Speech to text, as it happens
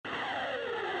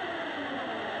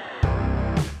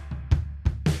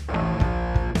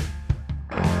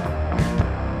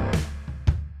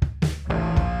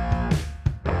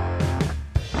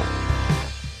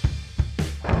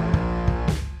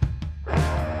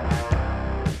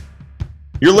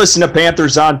You're listening to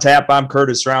Panthers on Tap. I'm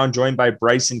Curtis Round, joined by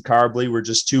Bryson Carbley. We're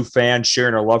just two fans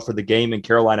sharing our love for the game and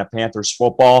Carolina Panthers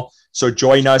football. So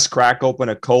join us, crack open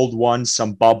a cold one,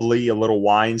 some bubbly, a little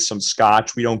wine, some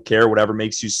scotch. We don't care, whatever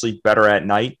makes you sleep better at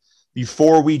night.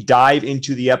 Before we dive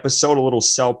into the episode, a little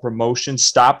self-promotion.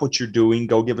 Stop what you're doing.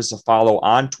 Go give us a follow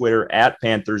on Twitter at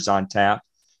Panthers on Tap.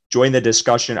 Join the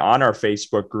discussion on our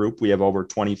Facebook group. We have over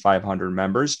 2,500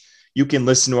 members. You can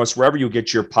listen to us wherever you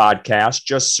get your podcast.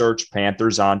 Just search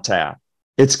Panthers on Tap.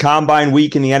 It's Combine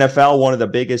Week in the NFL, one of the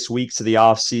biggest weeks of the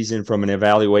offseason from an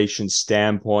evaluation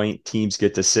standpoint. Teams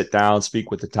get to sit down, speak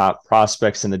with the top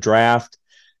prospects in the draft.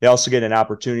 They also get an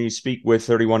opportunity to speak with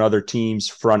 31 other teams,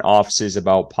 front offices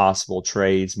about possible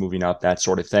trades, moving up, that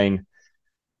sort of thing.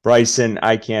 Bryson,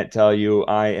 I can't tell you,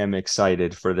 I am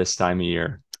excited for this time of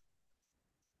year.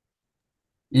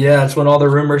 Yeah, it's when all the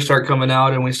rumors start coming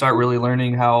out and we start really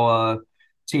learning how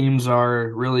teams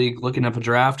are really looking at the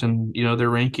draft and their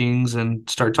rankings and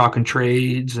start talking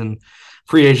trades and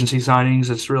free agency signings.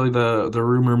 It's really the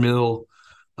rumor mill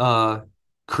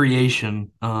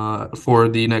creation for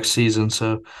the next season.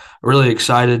 So really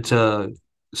excited to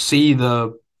see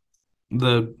the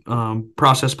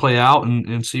process play out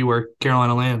and see where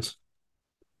Carolina lands.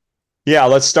 Yeah,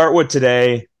 let's start with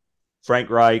today. Frank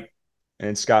Reich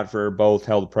and Scott Furr both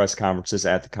held press conferences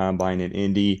at the Combine in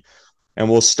Indy. And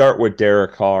we'll start with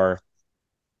Derek Carr.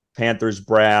 Panthers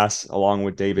brass, along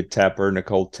with David Tepper,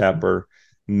 Nicole Tepper,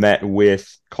 met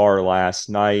with Carr last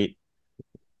night.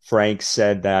 Frank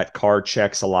said that Carr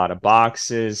checks a lot of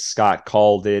boxes. Scott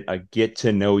called it a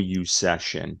get-to-know-you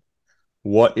session.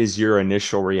 What is your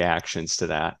initial reactions to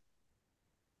that?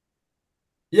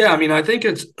 Yeah, I mean, I think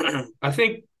I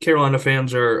think Carolina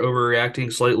fans are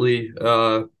overreacting slightly.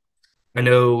 I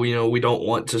know, we don't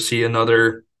want to see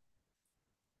another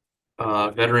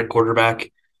veteran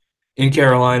quarterback in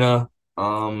Carolina.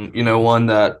 One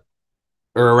that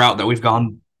or a route that we've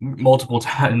gone multiple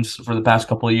times for the past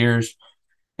couple of years.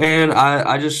 And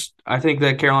I think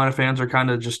that Carolina fans are kind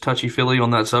of just touchy feely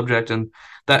on that subject, and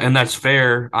that's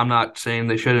fair. I'm not saying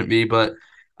they shouldn't be, but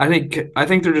I think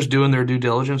they're just doing their due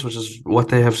diligence, which is what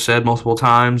they have said multiple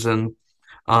times, and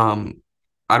um,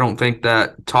 I don't think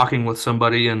that talking with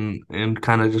somebody and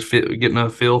kind of just getting a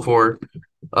feel for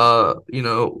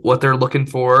what they're looking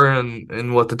for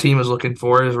and what the team is looking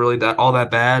for is really that all that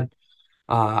bad.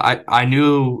 I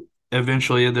knew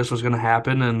eventually this was going to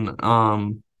happen,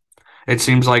 and it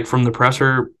seems like from the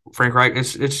presser, Frank Reich,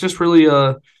 it's just really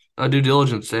a due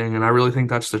diligence thing, and I really think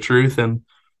that's the truth. And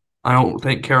I don't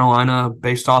think Carolina,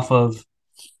 based off of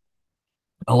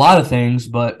a lot of things,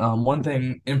 but one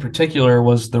thing in particular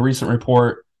was the recent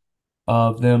report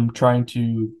of them trying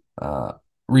to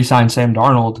re-sign Sam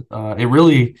Darnold. It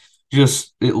really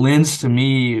just it lends to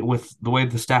me with the way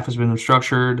the staff has been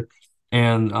structured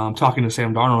and talking to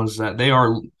Sam Darnold is that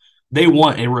they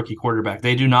want a rookie quarterback.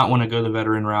 They do not want to go the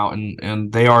veteran route,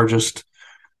 and they are just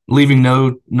leaving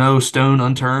no stone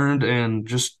unturned and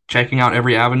just checking out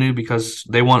every avenue because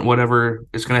they want whatever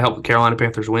is going to help the Carolina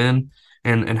Panthers win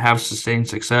and have sustained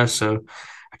success. So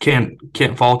I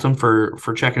can't fault them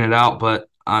for checking it out, but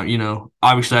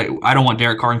obviously I don't want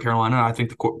Derek Carr in Carolina. I think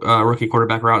the rookie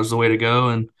quarterback route is the way to go,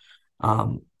 and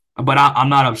um, but I'm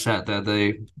not upset that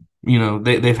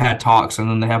they've had talks and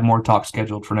then they have more talks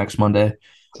scheduled for next Monday.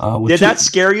 Did that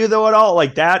scare you though at all?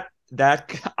 Like that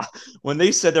when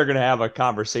they said they're going to have a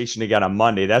conversation again on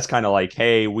Monday, that's kind of like,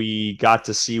 hey, we got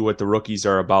to see what the rookies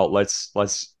are about. Let's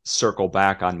circle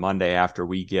back on Monday after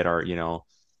we get our.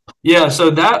 Yeah, so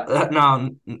that now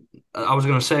I was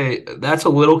gonna say that's a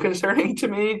little concerning to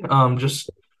me. Just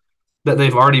that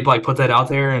they've already like put that out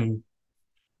there and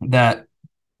that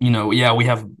yeah, we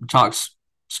have talks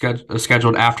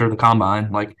scheduled after the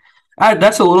combine. Like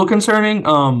that's a little concerning.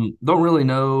 Don't really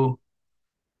know.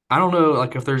 I don't know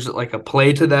like if there's like a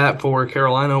play to that for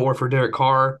Carolina or for Derek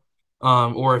Carr,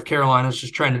 or if Carolina's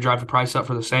just trying to drive the price up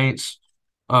for the Saints,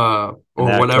 And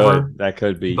or whatever. that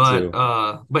could be But too.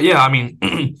 but yeah, I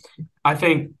mean, I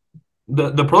think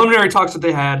the preliminary talks that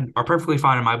they had are perfectly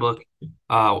fine in my book.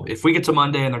 If we get to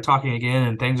Monday and they're talking again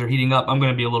and things are heating up, I'm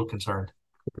going to be a little concerned.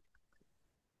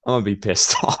 I'm gonna be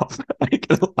pissed off.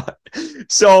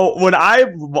 So when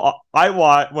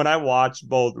when I watched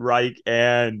both Reich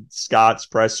and Scott's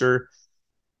presser,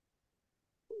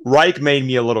 Reich made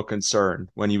me a little concerned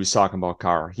when he was talking about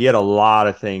Carr. He had a lot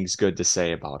of things good to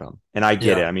say about him, and I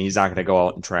get it. Yeah. I mean, he's not going to go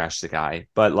out and trash the guy,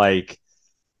 but like,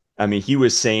 I mean, he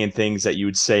was saying things that you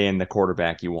would say in the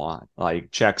quarterback you want,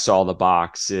 like checks all the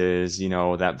boxes.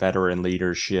 That veteran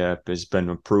leadership has been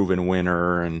a proven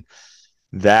winner, and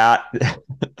that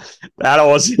that I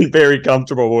wasn't very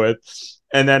comfortable with.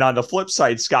 And then on the flip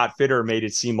side, Scott Fitter made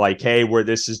it seem like, hey, where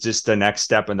this is just the next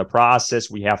step in the process.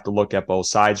 We have to look at both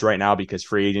sides right now because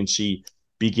free agency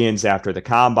begins after the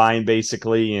combine,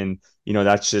 basically. And,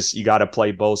 that's just, you got to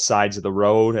play both sides of the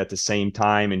road at the same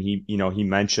time. And he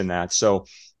mentioned that. So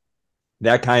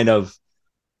that kind of,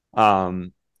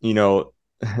 um, you know,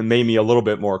 made me a little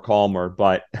bit more calmer,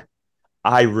 but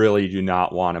I really do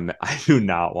not want him. I do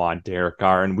not want Derek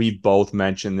Carr. And we both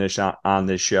mentioned this on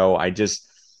this show. I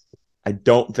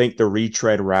don't think the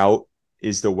retread route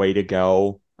is the way to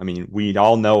go. I mean, we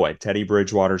all know it. Teddy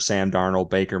Bridgewater, Sam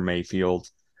Darnold, Baker Mayfield,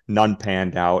 none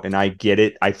panned out. And I get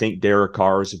it. I think Derek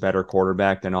Carr is a better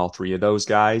quarterback than all three of those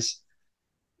guys.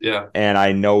 Yeah. And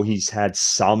I know he's had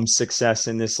some success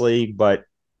in this league, but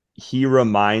he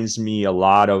reminds me a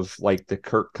lot of like the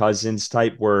Kirk Cousins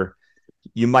type where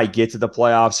you might get to the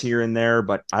playoffs here and there,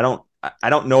 but I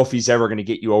don't know if he's ever going to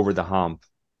get you over the hump.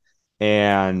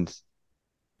 And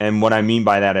what I mean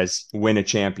by that is win a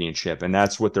championship. And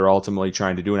that's what they're ultimately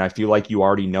trying to do. And I feel like you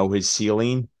already know his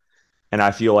ceiling. And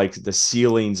I feel like the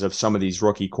ceilings of some of these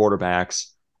rookie quarterbacks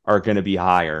are going to be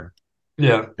higher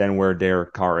than where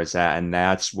Derek Carr is at. And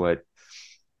that's what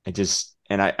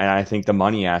I think the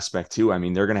money aspect too. I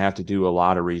mean, they're going to have to do a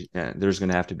lot of, there's going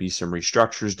to have to be some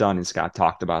restructures done. And Scott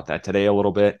talked about that today a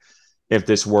little bit. If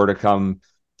this were to come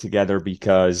together,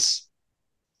 because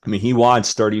I mean, he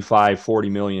wants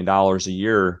 $35-40 million a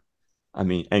year. I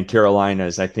mean, and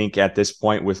Carolina's, I think at this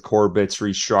point with Corbett's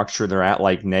restructure, they're at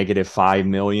like -$5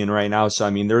 million right now. So, I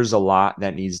mean, there's a lot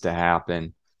that needs to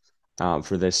happen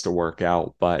for this to work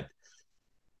out. But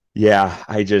yeah,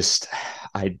 I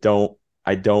don't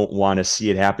want to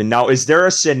see it happen. Now, is there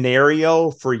a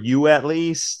scenario for you at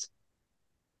least?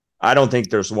 I don't think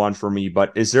there's one for me,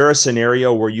 but is there a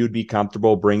scenario where you'd be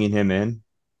comfortable bringing him in?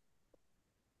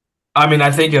 I mean,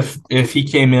 I think if he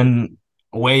came in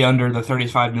way under the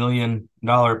 $35 million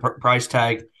price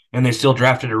tag and they still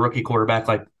drafted a rookie quarterback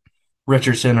like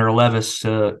Richardson or Levis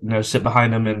to sit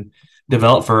behind him and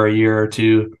develop for a year or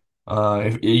two,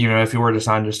 if he were to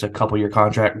sign just a couple year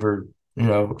contract for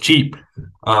cheap,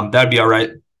 that'd be all right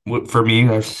for me.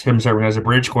 That's him serving as a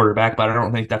bridge quarterback, but I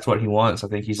don't think that's what he wants. I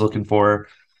think he's looking for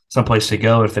someplace to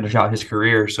go and finish out his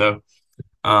career. So,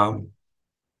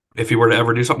 if he were to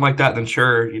ever do something like that, then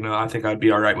sure, I think I'd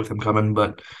be all right with him coming.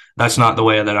 But that's not the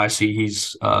way that I see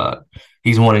he's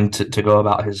wanting to go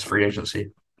about his free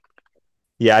agency.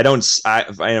 Yeah,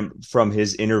 I am from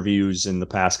his interviews in the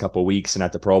past couple of weeks and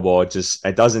at the Pro Bowl.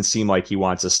 It doesn't seem like he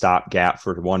wants a stopgap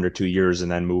for 1 or 2 years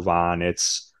and then move on.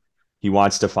 He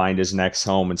wants to find his next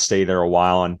home and stay there a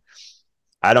while. And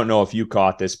I don't know if you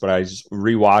caught this, but I was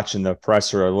rewatching the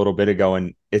presser a little bit ago,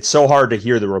 and it's so hard to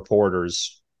hear the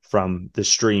reporters from the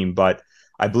stream, but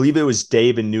I believe it was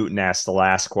David Newton asked the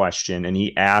last question, and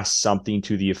he asked something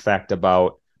to the effect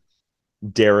about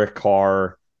Derek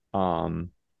Carr and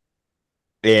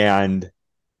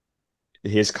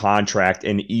his contract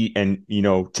and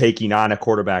taking on a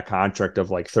quarterback contract of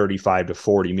like 35 to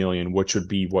 40 million, which would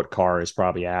be what Carr is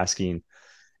probably asking.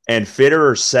 And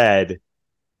Fitterer said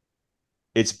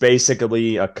it's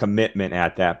basically a commitment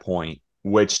at that point,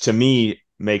 which to me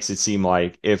makes it seem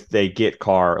like if they get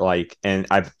Carr, and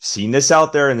I've seen this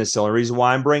out there, and this is the only reason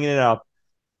why I'm bringing it up,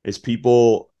 is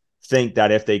people think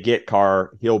that if they get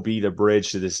Carr, he'll be the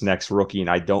bridge to this next rookie, and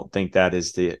I don't think that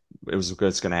is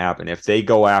what's going to happen. If they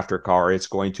go after Carr, it's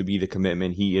going to be the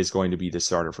commitment. He is going to be the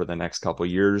starter for the next couple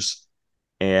of years,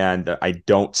 and I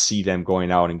don't see them going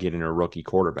out and getting a rookie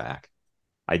quarterback.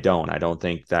 I don't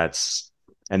think that's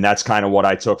kind of what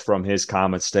I took from his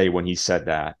comments today when he said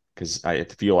that, because I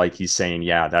feel like he's saying,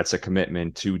 yeah, that's a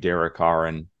commitment to Derek Carr,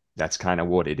 and that's kind of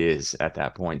what it is at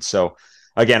that point. So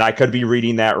again, I could be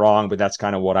reading that wrong, but that's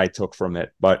kind of what I took from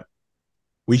it. But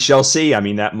we shall see. I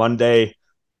mean, that Monday's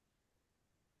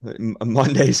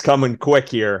coming quick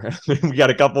here. We got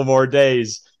a couple more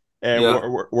days, and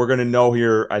we're going to know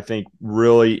here, I think,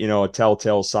 really, a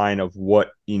telltale sign of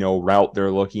what, route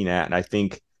they're looking at. And I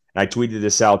think, and I tweeted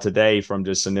this out today from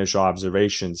just initial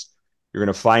observations, you're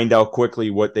going to find out quickly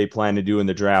what they plan to do in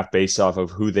the draft based off of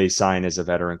who they sign as a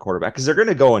veteran quarterback, because they're going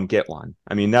to go and get one.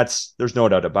 I mean, there's no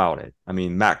doubt about it. I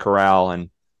mean, Matt Corral, and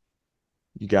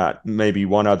you got maybe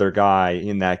one other guy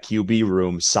in that QB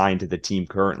room signed to the team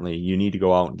currently. You need to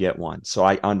go out and get one. So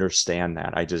I understand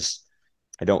that.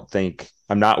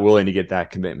 I'm not willing to get that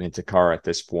commitment to Carr at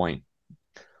this point.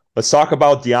 Let's talk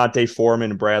about D'Onta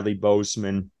Foreman and Bradley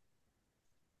Bozeman.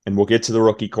 And we'll get to the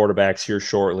rookie quarterbacks here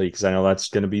shortly, because I know that's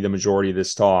going to be the majority of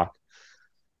this talk.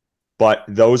 But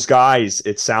those guys,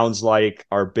 it sounds like,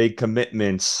 are big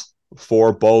commitments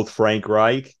for both Frank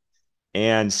Reich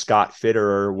and Scott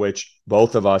Fitterer, which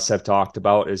both of us have talked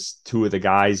about as two of the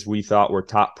guys we thought were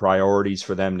top priorities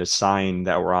for them to sign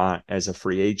that were on as a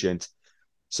free agent.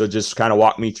 So just kind of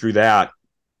walk me through that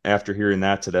after hearing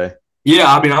that today.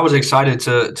 Yeah, I mean, I was excited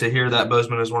to hear that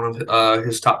Bozeman is one of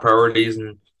his top priorities,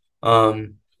 and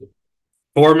um,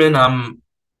 Foreman.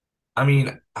 I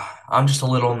mean, I'm just a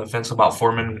little on the fence about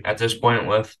Foreman at this point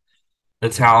with the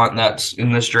talent that's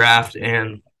in this draft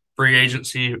and free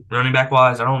agency running back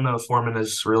wise. I don't know if Foreman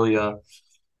is really a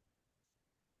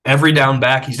every down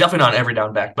back. He's definitely not an every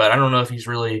down back, but I don't know if he's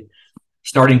really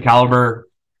starting caliber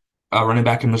running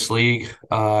back in this league.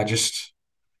 Just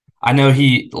I know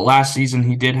he last season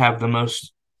he did have the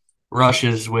most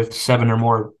rushes with 7 or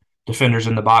more defenders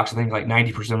in the box. I think like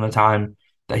 90% of the time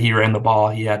that he ran the ball,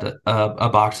 he had a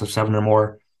box of 7 or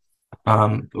more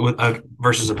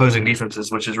versus opposing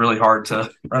defenses, which is really hard to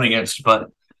run against.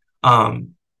 But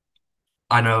um,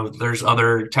 I know there's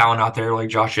other talent out there like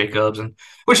Josh Jacobs, and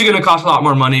which is going to cost a lot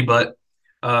more money. But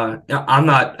I'm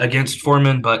not against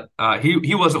Foreman, but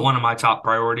he wasn't one of my top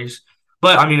priorities.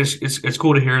 But I mean, it's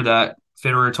cool to hear that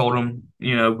Fitterer told him,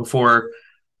 before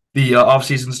the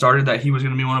offseason started that he was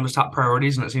going to be one of his top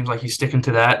priorities, and it seems like he's sticking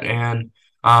to that. And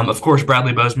of course,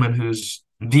 Bradley Bozeman, who's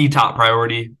the top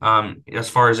priority as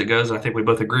far as it goes. I think we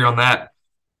both agree on that.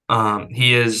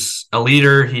 He is a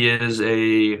leader. He is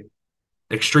a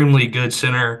extremely good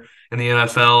center in the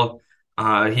NFL.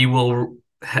 He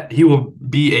will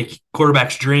be a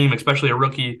quarterback's dream, especially a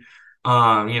rookie.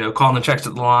 Calling the checks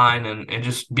at the line and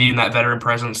just being that veteran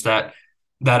presence that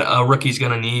a rookie's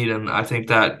going to need. And I think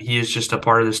that he is just a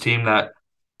part of this team that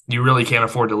you really can't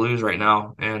afford to lose right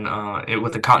now. And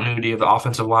with the continuity of the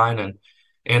offensive line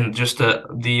and just the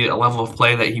level of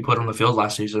play that he put on the field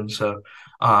last season. So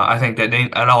I think that they,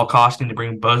 at all costs, need to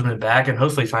bring Bozeman back and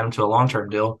hopefully sign him to a long-term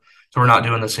deal. So we're not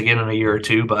doing this again in a year or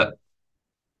two. But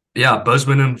yeah,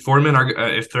 Bozeman and Foreman are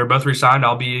if they're both re-signed,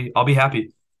 I'll be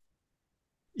happy.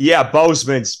 Yeah,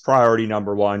 Bozeman's priority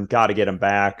number one. Got to get him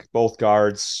back. Both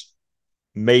guards,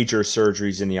 major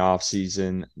surgeries in the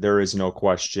offseason. There is no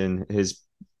question. His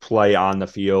play on the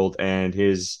field and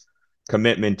his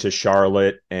commitment to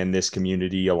Charlotte and this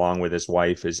community, along with his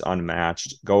wife, is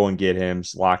unmatched. Go and get him,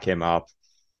 lock him up.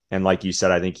 And like you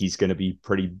said, I think he's going to be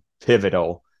pretty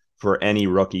pivotal for any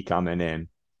rookie coming in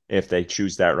if they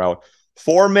choose that route.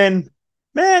 Foreman,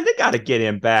 man, they got to get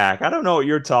him back. I don't know what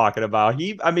you're talking about.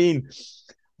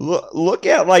 Look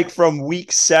at like from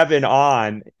week 7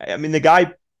 on. I mean, the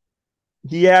guy,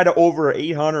 he had over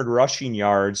 800 rushing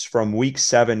yards from week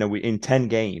 7 in 10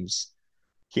 games.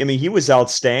 He was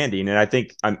outstanding, and I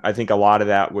think a lot of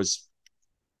that was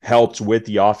helped with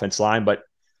the offense line. But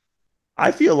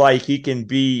I feel like he can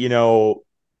be,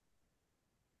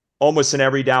 almost an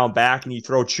every down back, and you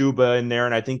throw Chuba in there,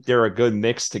 and I think they're a good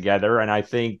mix together. And I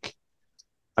think,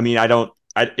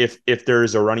 if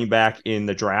there's a running back in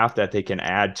the draft that they can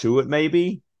add to it,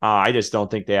 maybe. I just don't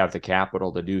think they have the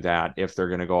capital to do that if they're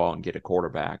going to go out and get a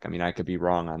quarterback. I mean, I could be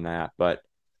wrong on that, but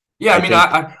Yeah, I I mean,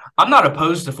 think, I'm not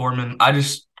opposed to Foreman. I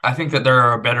think that there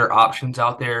are better options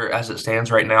out there as it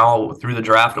stands right now through the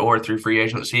draft or through free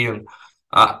agency, and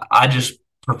I just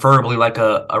preferably like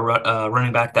a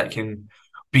running back that can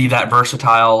be that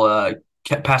versatile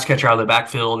pass catcher out of the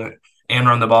backfield and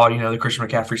run the ball. The Christian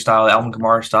McCaffrey style, Alvin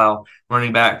Kamara style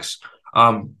running backs.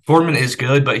 Foreman is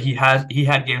good, but he had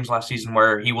games last season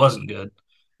where he wasn't good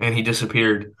and he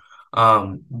disappeared.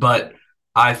 But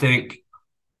I think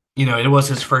it was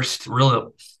the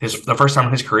first time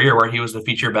in his career where he was the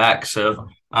feature back. So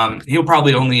he'll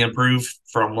probably only improve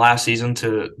from last season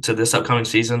to this upcoming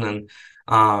season. And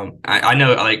I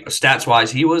know like stats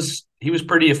wise, he was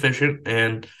pretty efficient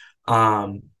and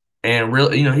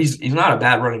really, he's not a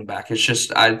bad running back. It's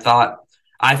just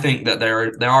I think that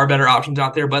there are better options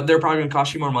out there, but they're probably going to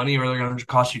cost you more money or they're going to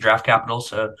cost you draft capital.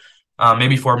 So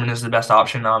maybe Foreman is the best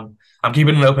option. I'm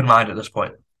keeping an open mind at this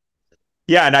point.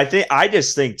 yeah, and I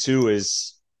just think too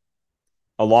is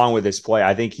along with his play,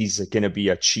 I think he's going to be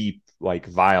a cheap, like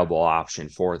viable option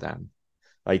for them.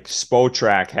 Like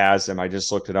Spotrac has him. I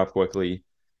just looked it up quickly.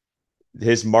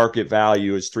 His market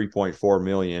value is 3.4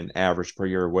 million average per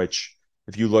year, which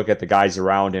if you look at the guys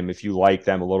around him, if you like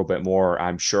them a little bit more,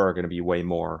 I'm sure are going to be way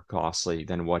more costly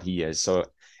than what he is. So,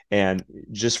 and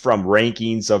just from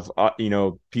rankings of,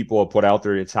 people have put out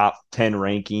there the top 10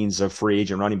 rankings of free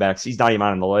agent running backs, he's not even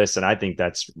on the list. And I think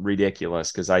that's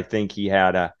ridiculous because I think he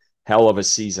had a hell of a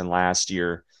season last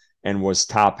year and was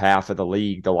top half of the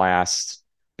league the last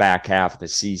back half of the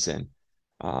season.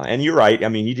 And you're right. I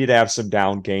mean, he did have some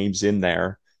down games in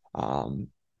there.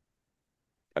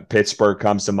 Pittsburgh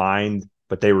comes to mind,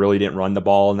 but they really didn't run the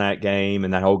ball in that game.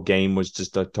 And that whole game was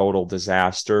just a total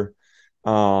disaster.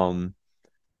 Um,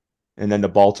 and then the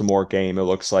Baltimore game, it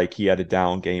looks like he had a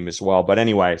down game as well. But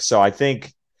anyway, so I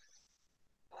think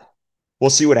we'll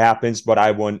see what happens, but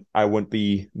I wouldn't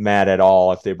be mad at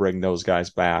all if they bring those guys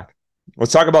back.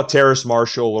 Let's talk about Terrace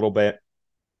Marshall a little bit,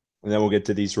 and then we'll get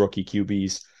to these rookie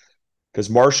QBs. Because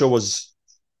Marshall was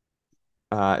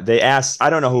they asked, I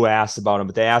don't know who asked about him,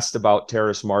 but they asked about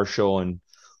Terrace Marshall and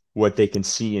what they can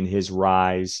see in his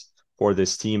rise for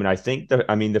this team. And I think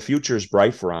the future is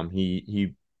bright for him.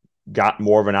 He got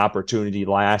more of an opportunity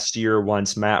last year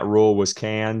once Matt Rule was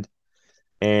canned.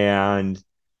 And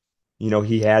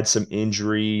he had some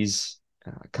injuries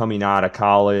coming out of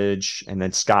college. And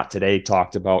then Scott today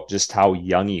talked about just how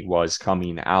young he was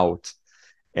coming out.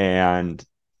 And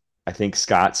I think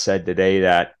Scott said today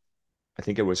that I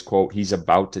think it was, quote, he's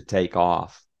about to take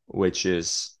off, which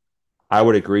is, I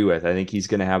would agree with. I think he's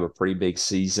going to have a pretty big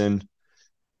season.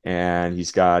 And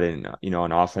he's got an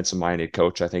offensive minded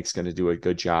coach. I think is going to do a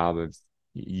good job of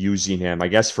using him. I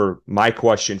guess for my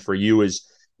question for you is,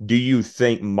 do you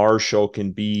think Marshall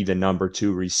can be the number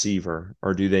 2 receiver,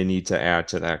 or do they need to add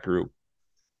to that group?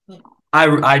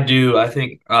 I do. I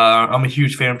think I'm a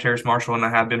huge fan of Terrace Marshall, and I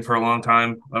have been for a long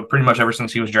time, pretty much ever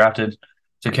since he was drafted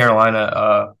to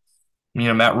Carolina.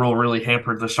 Matt Rule really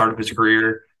hampered the start of his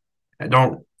career.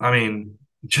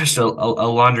 Just a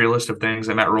laundry list of things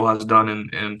that Matt Rule has done,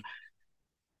 and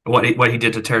what he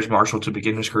did to Terrace Marshall to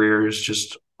begin his career is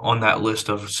just on that list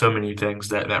of so many things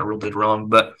that Matt Rule did wrong.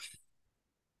 But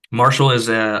Marshall is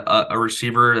a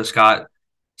receiver that's got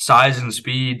size and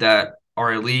speed that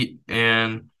are elite,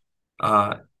 and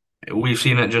uh, we've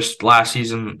seen it just last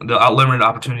season, the limited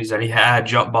opportunities that he had,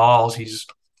 jump balls. He's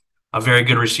a very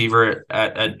good receiver.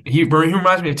 He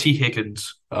reminds me of T.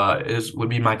 Higgins. Would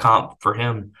be my comp for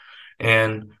him,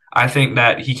 and I think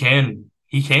that he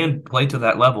can play to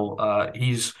that level.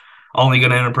 He's only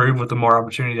going to improve with the more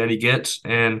opportunity that he gets,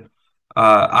 and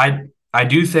I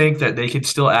do think that they could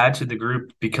still add to the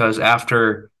group because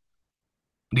after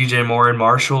DJ Moore and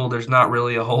Marshall, there's not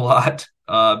really a whole lot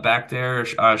back there.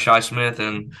 Shi Smith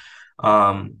and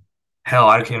um, hell,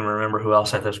 I can't even remember who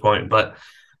else at this point, but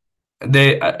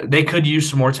they could use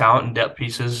some more talent and depth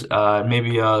pieces.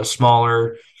 Maybe a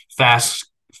smaller, fast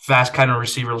kind of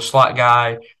receiver, slot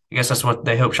guy. I guess that's what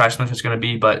they hope Shi Smith is going to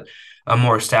be, but a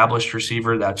more established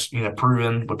receiver that's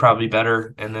proven would probably be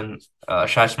better. And then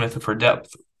Shi Smith for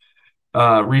depth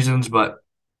reasons, but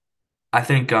I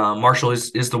think Marshall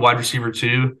is the wide receiver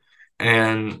too,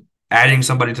 and adding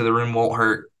somebody to the room won't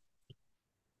hurt.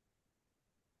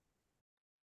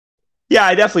 Yeah,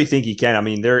 I definitely think he can. I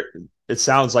mean, it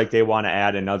sounds like they want to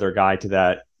add another guy to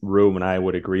that room, and I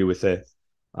would agree with it.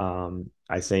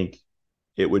 I think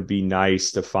it would be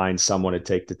nice to find someone to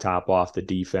take the top off the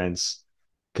defense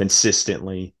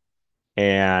consistently.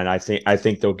 And I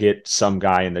think they'll get some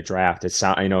guy in the draft.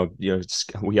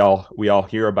 We all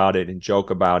hear about it and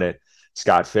joke about it.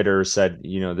 Scott Fitter said,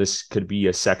 this could be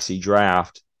a sexy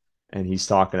draft, and he's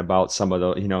talking about some of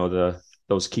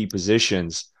those key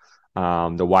positions,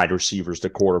 the wide receivers, the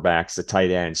quarterbacks, the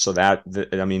tight ends. So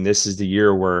this is the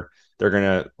year where they're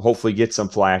going to hopefully get some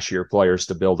flashier players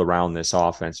to build around this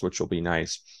offense, which will be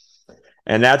nice.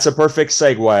 And that's a perfect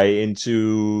segue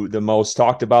into the most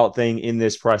talked about thing in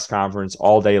this press conference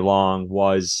all day long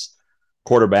was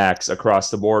quarterbacks across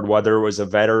the board, whether it was a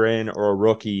veteran or a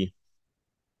rookie.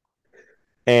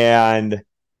 And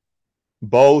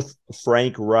both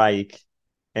Frank Reich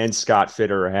and Scott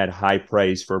Fitter had high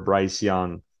praise for Bryce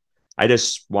Young. I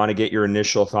just want to get your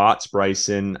initial thoughts,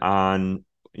 Bryson, on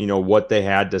what they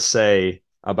had to say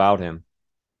about him.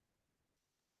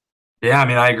 Yeah,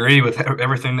 I agree with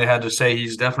everything they had to say.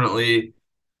 He's definitely,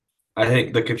 I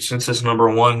think, the consensus number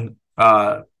one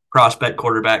prospect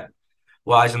quarterback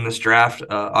wise in this draft.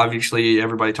 Obviously,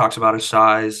 everybody talks about his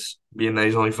size, being that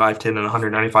he's only 5'10" and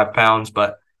 195 pounds,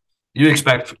 but you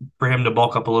expect for him to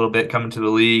bulk up a little bit coming to the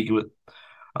league with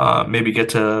maybe get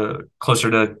to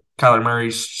closer to Kyler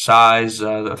Murray's size.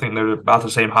 I think they're about the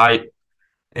same height.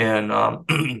 And I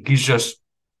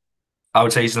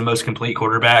would say he's the most complete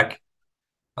quarterback.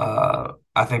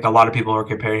 I think a lot of people are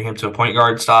comparing him to a point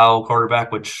guard style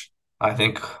quarterback, which I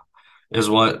think is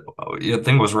what I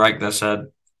think was Reich that said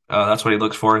that's what he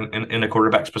looks for in a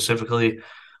quarterback specifically.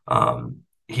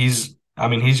 He's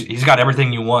got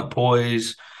everything you want: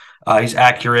 poise. He's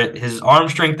accurate. His arm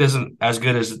strength isn't as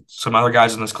good as some other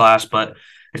guys in this class, but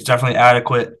it's definitely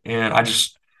adequate. And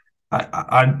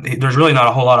there's really not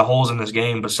a whole lot of holes in this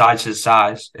game besides his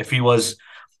size. If he was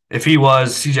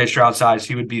CJ Stroud size,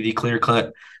 he would be the clear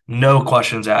cut, no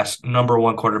questions asked, number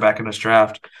one quarterback in this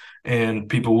draft. And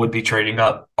people would be trading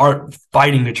up or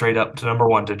fighting to trade up to number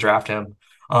one to draft him.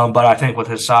 But I think with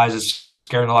his size, it's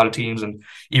scaring a lot of teams. And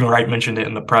even Wright mentioned it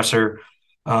in the presser.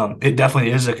 It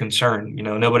definitely is a concern.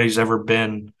 Nobody's ever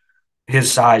been his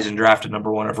size and drafted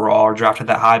number one overall or drafted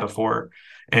that high before.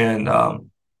 And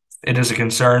it is a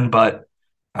concern, but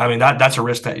I mean, that's a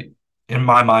risk that, in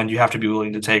my mind, you have to be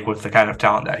willing to take with the kind of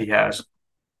talent that he has.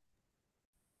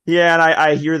 Yeah, and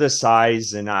I hear the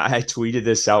size, and I tweeted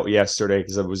this out yesterday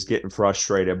because I was getting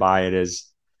frustrated by it. Is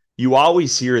you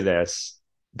always hear this: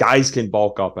 guys can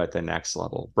bulk up at the next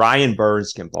level. Brian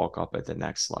Burns can bulk up at the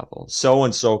next level. So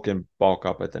and so can bulk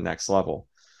up at the next level.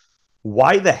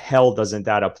 Why the hell doesn't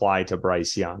that apply to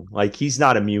Bryce Young? Like, he's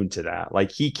not immune to that.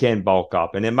 Like, he can bulk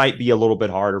up, and it might be a little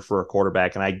bit harder for a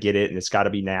quarterback, and I get it, and it's got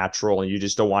to be natural, and you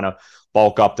just don't want to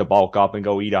bulk up to bulk up and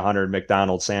go eat 100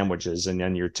 McDonald's sandwiches and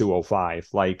then you're 205.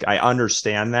 Like, I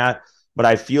understand that, but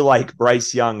I feel like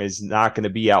Bryce Young is not going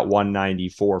to be at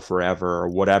 194 forever or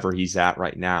whatever he's at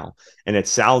right now. And it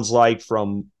sounds like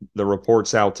from the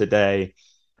reports out today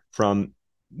from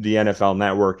the NFL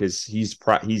Network is he's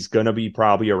going to be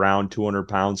probably around 200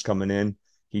 pounds coming in.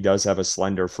 He does have a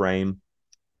slender frame,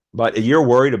 but you're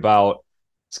worried about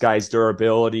this guy's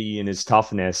durability and his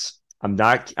toughness. I'm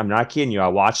not kidding you. I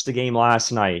watched the game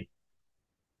last night.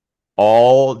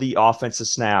 All the offensive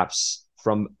snaps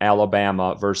from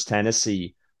Alabama versus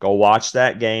Tennessee. Go watch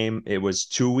that game. It was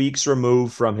 2 weeks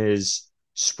removed from his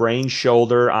sprained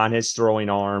shoulder on his throwing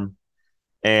arm.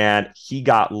 And he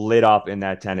got lit up in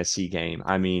that Tennessee game.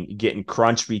 I mean, getting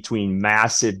crunched between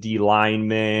massive D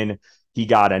linemen. He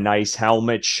got a nice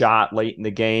helmet shot late in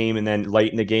the game. And then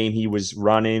late in the game, he was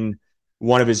running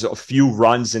one of his few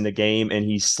runs in the game, and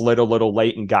he slid a little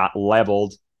late and got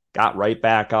leveled, got right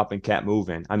back up and kept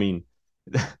moving. I mean,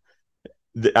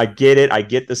 I get it. I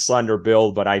get the slender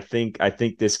build, but I think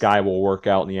this guy will work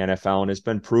out in the NFL, and it's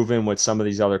been proven with some of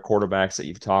these other quarterbacks that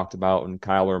you've talked about, and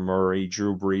Kyler Murray,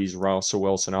 Drew Brees, Russell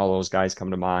Wilson, all those guys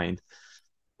come to mind.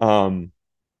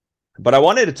 But I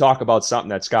wanted to talk about something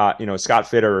that Scott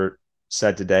Fitterer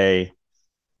said today,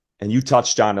 and you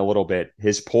touched on a little bit: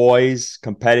 his poise,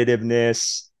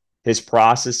 competitiveness, his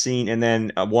processing, and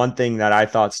then one thing that I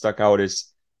thought stuck out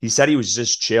is he said he was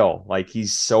just chill, like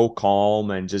he's so calm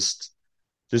and just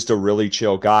a really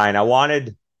chill guy.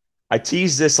 And I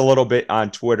teased this a little bit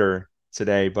on Twitter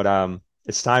today, but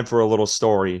it's time for a little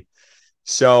story.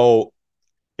 So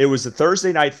it was a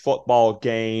Thursday night football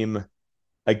game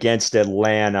against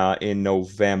Atlanta in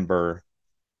November.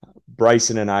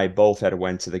 Bryson and I both had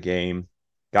went to the game,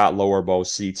 got lower both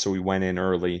seats, so we went in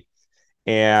early.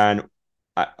 And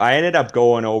I ended up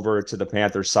going over to the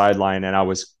Panthers sideline, and I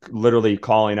was literally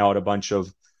calling out a bunch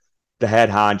of the head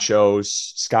honchos,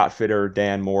 Scott Fitter,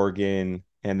 Dan Morgan,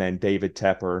 and then David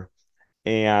Tepper.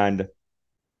 And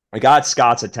I got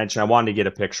Scott's attention. I wanted to get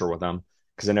a picture with him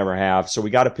because I never have. So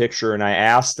we got a picture, and I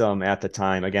asked him at the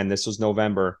time, again, this was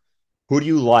November, who do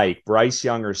you like, Bryce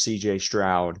Young or CJ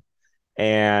Stroud?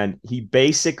 And he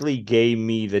basically gave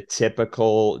me the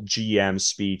typical GM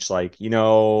speech, like,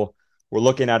 we're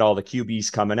looking at all the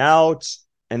QBs coming out.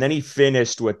 And then he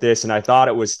finished with this, and I thought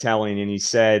it was telling. And he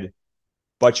said,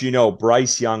 but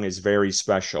Bryce Young is very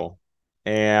special.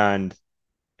 And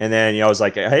then I was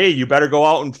like, hey, you better go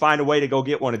out and find a way to go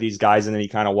get one of these guys. And then he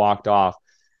kind of walked off.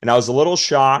 And I was a little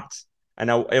shocked. And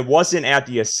it wasn't at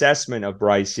the assessment of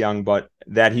Bryce Young, but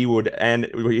that he would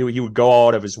go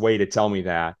out of his way to tell me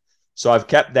that. So I've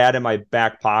kept that in my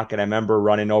back pocket. I remember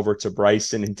running over to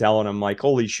Bryson and telling him, like,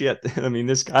 holy shit. I mean,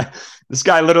 this guy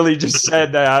literally just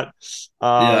said that.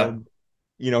 Yeah.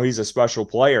 He's a special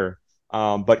player.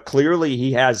 But clearly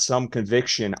he has some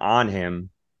conviction on him,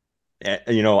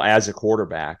 as a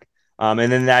quarterback. And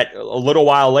then that a little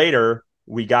while later,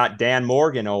 we got Dan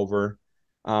Morgan over,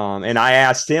 and I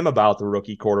asked him about the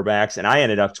rookie quarterbacks, and I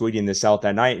ended up tweeting this out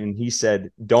that night, and he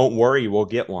said, don't worry, we'll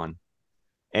get one.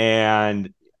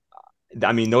 And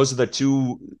I mean, those are the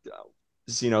two,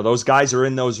 those guys are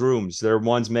in those rooms. They're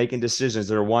ones making decisions.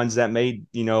 They're ones that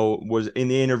was in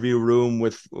the interview room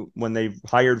when they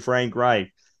hired Frank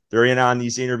Reich. They're in on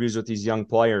these interviews with these young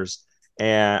players.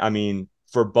 And I mean,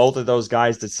 for both of those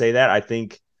guys to say that, I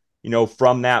think,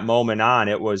 from that moment on,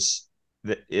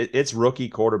 it's rookie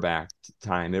quarterback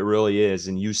time. It really is.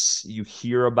 And you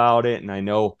hear about it. And I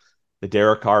know the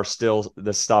Derek Carr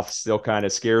the stuff still kind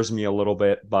of scares me a little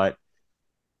bit, but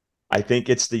I think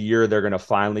it's the year they're going to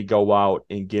finally go out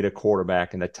and get a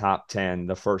quarterback in the top 10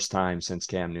 the first time since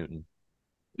Cam Newton.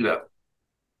 Yeah.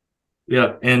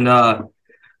 Yeah. And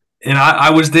I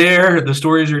was there. The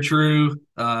stories are true.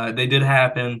 They did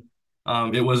happen.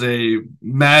 It was a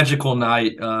magical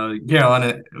night.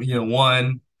 Carolina,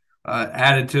 won,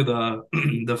 added to the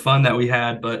the fun that we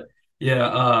had. But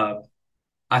yeah,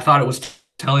 I thought it was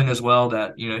telling as well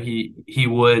that he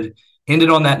would ended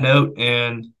on that note,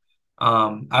 and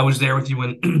I was there with you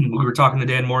when we were talking to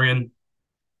Dan Morgan.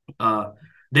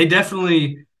 They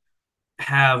definitely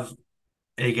have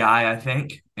a guy, I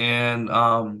think, and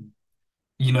the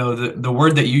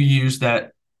word that you use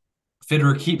that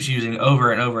Fitterer keeps using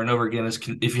over and over and over again is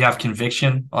if you have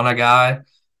conviction on a guy,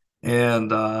 and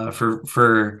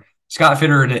for Scott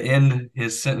Fitterer to end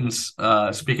his sentence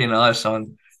speaking to us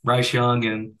on Bryce Young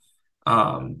and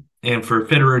for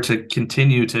Fitterer to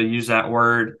continue to use that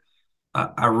word,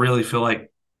 I really feel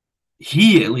like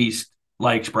he at least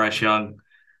likes Bryce Young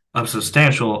a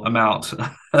substantial amount,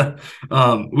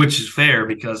 which is fair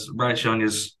because Bryce Young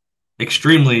is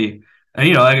extremely,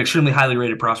 like extremely highly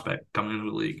rated prospect coming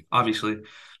into the league, obviously.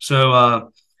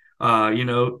 So,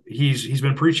 he's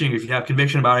been preaching if you have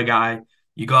conviction about a guy,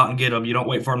 you go out and get him. You don't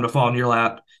wait for him to fall in your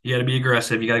lap. You got to be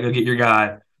aggressive. You got to go get your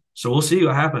guy. So we'll see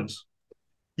what happens.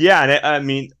 Yeah, and I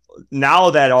mean,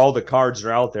 now that all the cards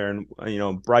are out there,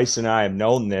 and Bryce and I have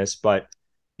known this, but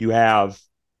you have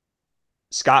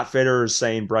Scott Fitterer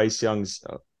saying Bryce Young's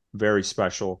very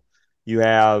special. You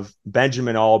have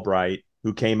Benjamin Albright,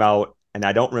 who came out, and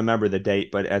I don't remember the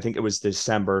date, but I think it was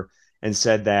December, and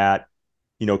said that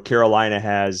Carolina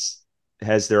has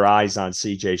their eyes on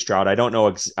C.J. Stroud. I don't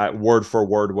know word for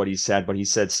word what he said, but he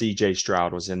said C.J.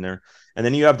 Stroud was in there. And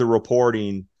then you have the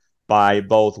reporting by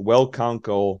both Will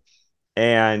Kunkel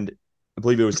and I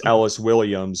believe it was Ellis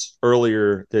Williams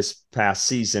earlier this past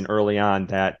season, early on,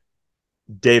 that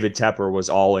David Tepper was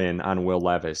all in on Will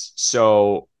Levis.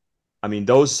 So, I mean,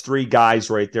 those three guys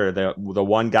right there, the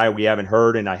one guy we haven't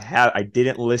heard, and I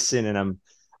didn't listen, and I'm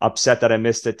upset that I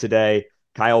missed it today.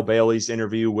 Kyle Bailey's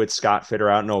interview with Scott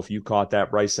Fitterer. I don't know if you caught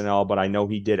that, Bryson, L, but I know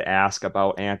he did ask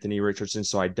about Anthony Richardson,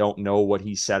 so I don't know what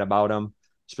he said about him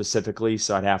specifically,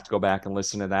 so I'd have to go back and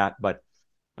listen to that. But,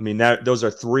 I mean, those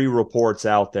are three reports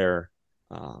out there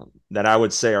that I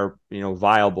would say are,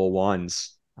 viable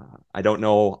ones. I don't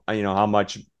know, how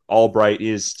much Albright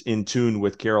is in tune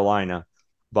with Carolina,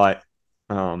 but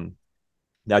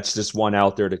that's just one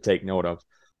out there to take note of.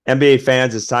 NBA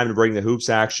fans, it's time to bring the hoops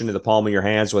action to the palm of your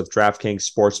hands with DraftKings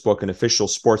Sportsbook, an official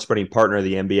sports betting partner of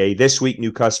the NBA. This week,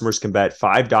 new customers can bet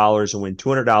 $5 and win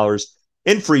 $200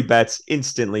 in free bets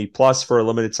instantly. Plus, for a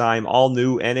limited time, all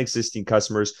new and existing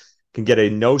customers can get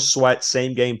a no-sweat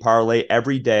same-game parlay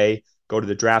every day. Go to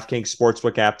the DraftKings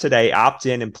Sportsbook app today, opt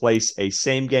in, and place a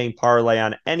same-game parlay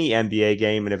on any NBA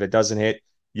game. And if it doesn't hit,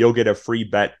 you'll get a free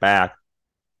bet back.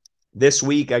 This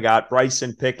week, I got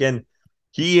Bryson picking.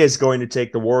 He is going to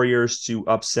take the Warriors to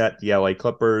upset the LA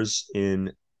Clippers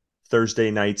in Thursday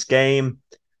night's game.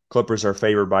 Clippers are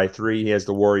favored by 3. He has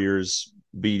the Warriors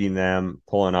beating them,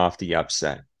 pulling off the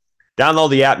upset. Download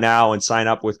the app now and sign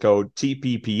up with code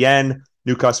TPPN.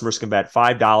 New customers can bet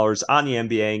 $5 on the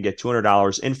NBA and get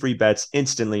 $200 in free bets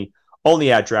instantly,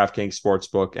 only at DraftKings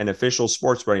Sportsbook, an official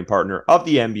sports betting partner of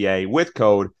the NBA, with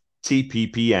code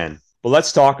TPPN. But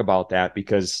let's talk about that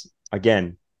because,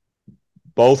 again,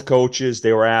 both coaches,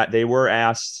 they were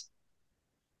asked,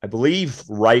 I believe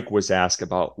Reich was asked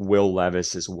about Will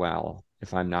Levis as well,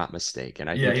 if I'm not mistaken.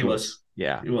 I think he was.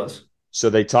 Yeah. He was. So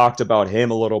they talked about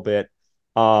him a little bit.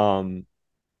 But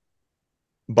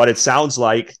it sounds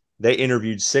like they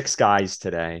interviewed 6 guys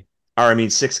today.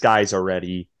 6 guys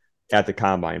already at the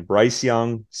combine. Bryce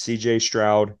Young, C.J.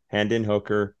 Stroud, Hendon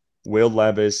Hooker, Will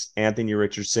Levis, Anthony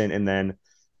Richardson, and then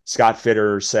Scott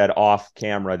Fitterer said off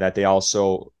camera that they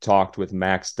also talked with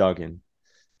Max Duggan.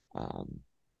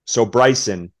 So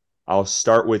Bryson, I'll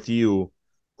start with you.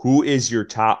 Who is your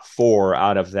top 4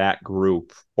 out of that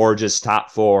group, or just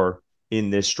top 4 in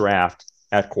this draft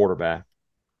at quarterback?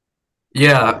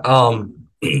 Yeah,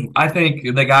 I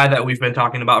think the guy that we've been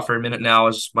talking about for a minute now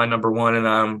is my number 1, and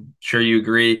I'm sure you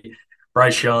agree.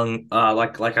 Bryce Young,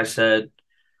 like I said,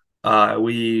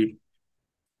 we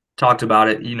talked about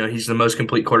it. He's the most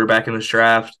complete quarterback in this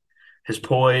draft. His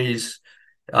poise,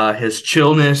 his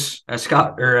chillness, as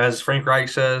Frank Reich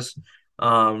says,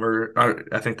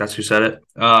 I think that's who said it.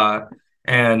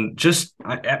 And just,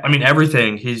 I mean,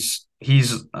 everything. He's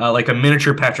like a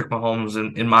miniature Patrick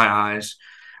Mahomes in my eyes.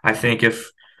 I think if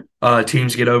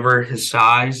teams get over his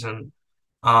size and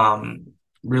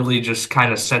really just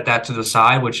kind of set that to the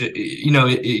side, which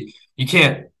you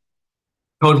can't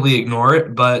totally ignore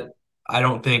it, but I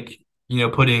don't think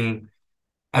putting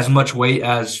as much weight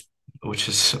as, which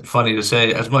is funny to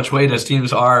say, as much weight as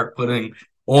teams are putting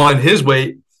on his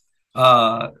weight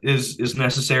is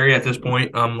necessary at this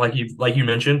point. Like you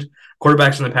mentioned,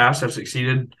 quarterbacks in the past have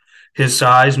succeeded his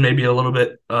size, maybe a little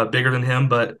bit bigger than him,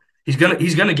 but he's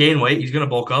gonna gain weight. He's gonna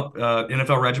bulk up.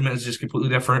 NFL regiment is just completely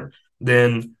different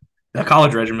than a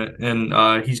college regiment,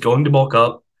 and he's going to bulk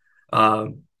up.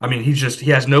 I mean, he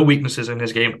has no weaknesses in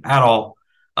his game at all.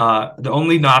 The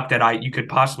only knock that you could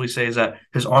possibly say is that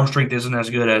his arm strength isn't as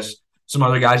good as some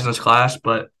other guys in this class,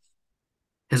 but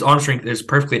his arm strength is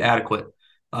perfectly adequate.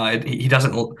 He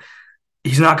doesn't.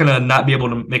 He's not going to not be able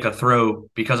to make a throw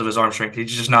because of his arm strength.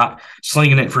 He's just not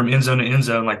slinging it from end zone to end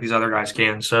zone like these other guys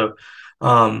can. So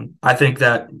I think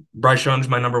that Bryce Young's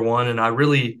my number one, and I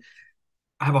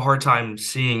have a hard time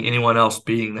seeing anyone else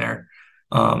being there.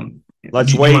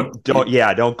 Let's wait.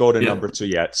 Don't go to Yeah. number 2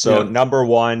 yet. So Yeah. number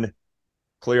 1,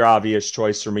 clear, obvious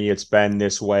choice for me. It's been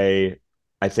this way,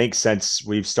 I think, since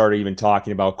we've started even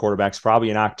talking about quarterbacks,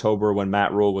 probably in October when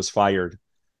Matt Rule was fired.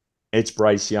 It's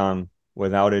Bryce Young,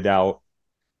 without a doubt.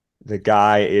 The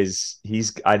guy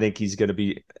I think he's going to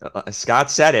be,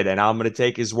 Scott said it, and I'm going to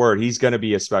take his word. He's going to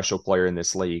be a special player in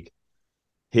this league.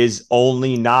 His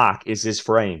only knock is his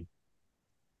frame.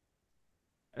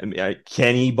 I mean,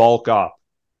 can he bulk up?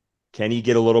 Can he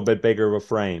get a little bit bigger of a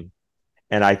frame?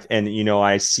 And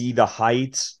I see the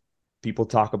height. People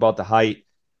talk about the height.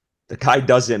 The guy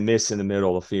doesn't miss in the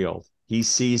middle of the field. He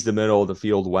sees the middle of the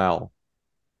field well.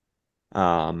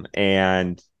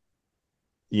 And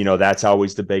that's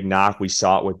always the big knock. We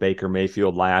saw it with Baker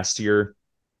Mayfield last year.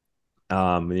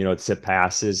 It's it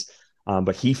passes.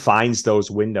 But he finds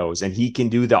those windows and he can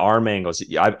do the arm angles.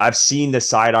 I've seen the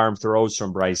sidearm throws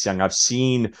from Bryce Young. I've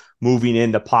seen moving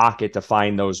in the pocket to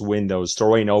find those windows,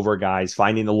 throwing over guys,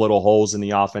 finding the little holes in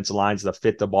the offensive lines to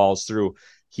fit the balls through.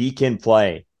 He can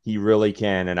play. He really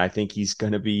can. And I think he's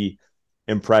going to be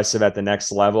impressive at the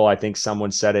next level. I think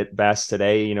someone said it best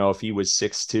today. If he was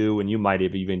 6'2", and you might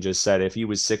have even just said if he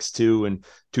was 6'2" and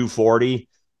 240,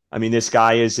 I mean, this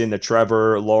guy is in the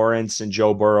Trevor Lawrence and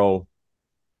Joe Burrow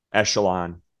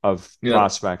echelon of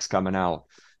prospects coming out.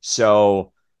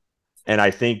 So, and I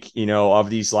think, of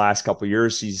these last couple of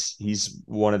years, he's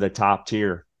one of the top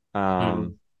tier.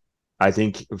 I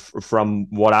think from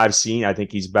what I've seen, I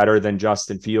think he's better than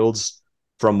Justin Fields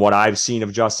from what I've seen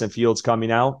of Justin Fields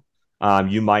coming out.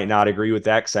 You might not agree with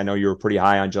that because I know you were pretty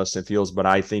high on Justin Fields, but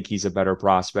I think he's a better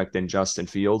prospect than Justin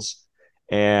Fields.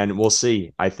 And we'll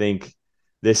see. I think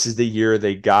this is the year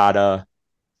they gotta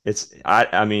 –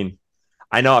 I mean –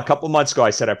 I know a couple months ago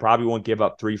I said I probably won't give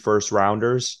up 3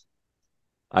 first-rounders.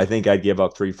 I think I'd give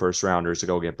up 3 first-rounders to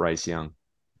go get Bryce Young.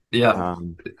 Yeah,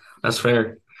 that's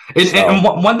fair. And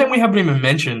one thing we haven't even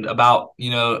mentioned about,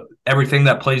 everything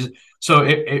that plays. So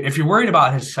if you're worried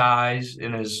about his size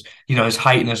and his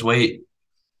height and his weight,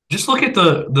 just look at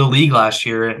the league last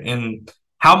year and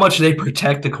how much they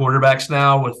protect the quarterbacks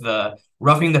now with the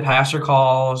roughing the passer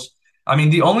calls. I mean,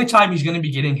 the only time he's going to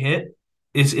be getting hit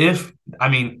is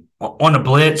on a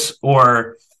blitz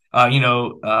or,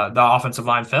 the offensive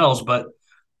line fails. But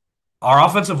our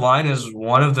offensive line is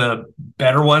one of the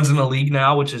better ones in the league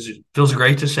now, which feels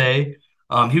great to say.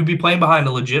 He would be playing behind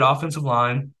a legit offensive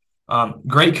line,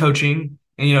 great coaching,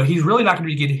 and he's really not going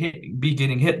to be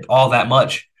getting hit all that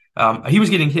much. He was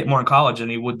getting hit more in college than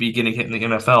he would be getting hit in the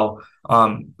NFL.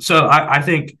 So I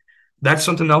think that's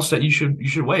something else that you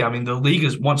should weigh. I mean, the league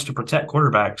wants to protect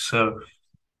quarterbacks, so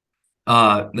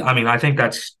I think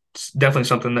that's definitely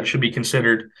something that should be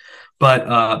considered.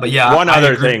 But yeah, one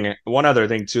other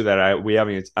thing too that we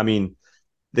haven't. I mean,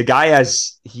 the guy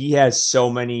has so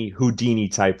many Houdini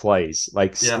type plays,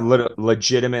 like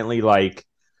legitimately. Like,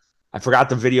 I forgot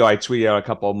the video I tweeted out a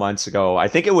couple of months ago. I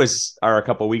think it was, or a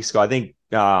couple of weeks ago. I think,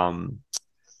 God,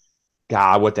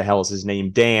 what the hell is his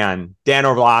name? Dan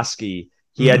Orlovsky.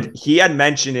 He had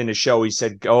mentioned in a show. He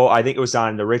said, I think it was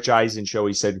on the Rich Eisen show.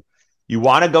 He said, you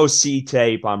want to go see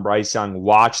tape on Bryce Young,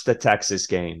 watch the Texas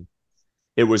game.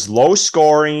 It was low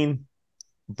scoring.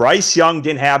 Bryce Young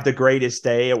didn't have the greatest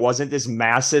day. It wasn't this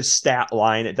massive stat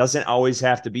line. It doesn't always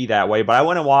have to be that way. But I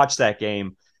went and watched that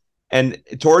game. And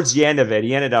towards the end of it,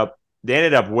 they ended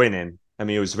up winning. I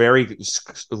mean, it was very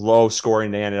low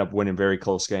scoring. They ended up winning, very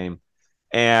close game.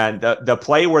 And the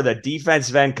play where the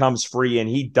defensive end comes free and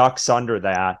he ducks under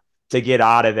that to get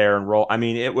out of there and roll. I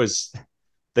mean, it was –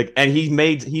 and he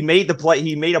made the play.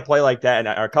 He made a play like that, and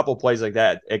a couple of plays like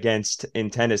that in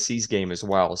Tennessee's game as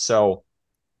well. So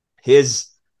his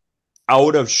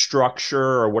out of structure,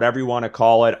 or whatever you want to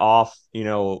call it, I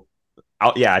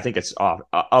think it's out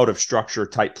of structure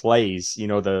type plays.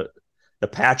 The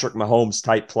Patrick Mahomes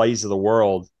type plays of the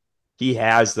world. He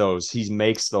has those. He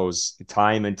makes those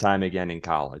time and time again in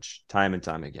college, time and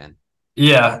time again.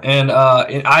 Yeah, and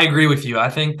I agree with you. I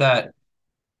think that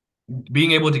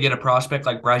being able to get a prospect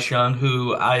like Bryce Young,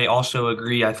 who I also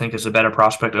agree I think is a better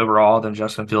prospect overall than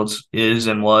Justin Fields is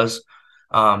and was,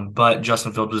 but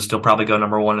Justin Fields would still probably go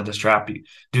number 1 in this draft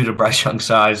due to Bryce Young's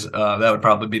size. That would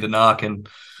probably be the knock, and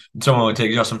someone would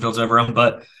take Justin Fields over him.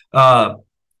 But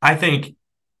I think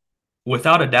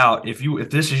without a doubt, if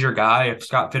this is your guy, if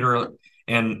Scott Fitterer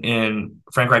and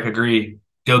Frank Reich agree,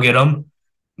 go get him.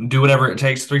 Do whatever it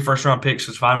takes. 3 first-round picks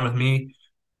is fine with me.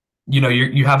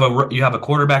 You have a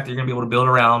quarterback that you're going to be able to build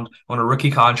around on a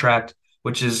rookie contract,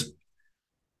 which is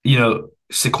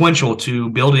sequential to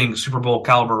building Super Bowl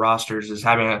caliber rosters. Is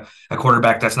having a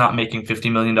quarterback that's not making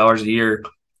 $50 million a year.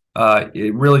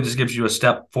 It really just gives you a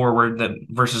step forward that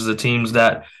versus the teams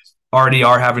that already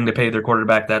are having to pay their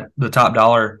quarterback that the top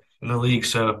dollar in the league.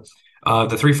 So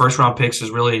the 3 first-round picks is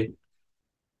really,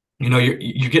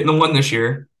 you're getting the one this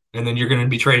year, and then you're going to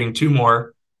be trading 2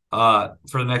 more for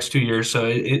the next 2 years. So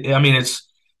I mean,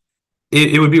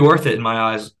 it would be worth it in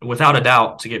my eyes, without a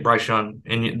doubt, to get Bryce Young,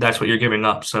 and that's what you're giving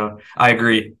up. So I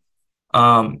agree.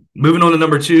 Moving on to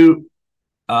number two,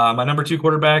 my number two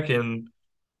quarterback and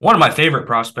one of my favorite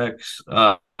prospects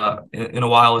in a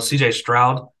while is C.J.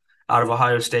 Stroud out of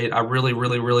Ohio State. I really,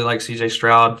 really, really like C.J.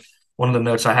 Stroud. One of the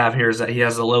notes I have here is that he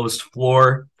has the lowest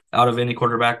floor out of any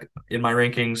quarterback in my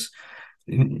rankings,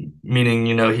 meaning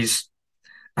he's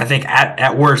I think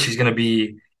at worst he's going to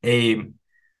be a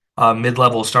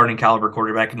mid-level starting caliber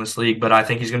quarterback in this league, but I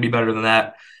think he's going to be better than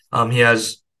that. He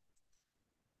has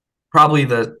probably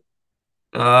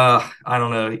I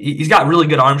don't know. He's got really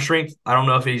good arm strength. I don't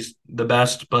know if he's the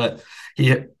best, but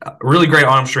he really great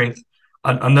arm strength.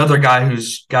 Another guy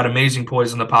who's got amazing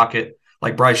poise in the pocket,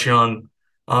 like Bryce Young.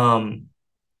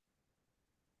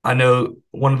 I know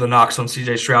one of the knocks on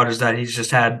CJ Stroud is that he's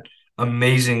just had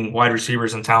amazing wide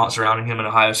receivers and talent surrounding him in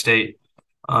Ohio State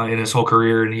in his whole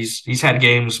career, and he's had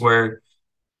games where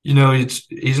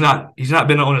he's not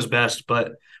been on his best,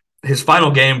 but his final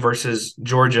game versus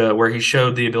Georgia, where he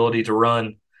showed the ability to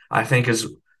run, I think is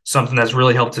something that's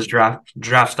really helped his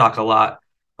draft stock a lot.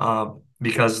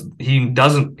 Because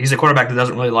he's a quarterback that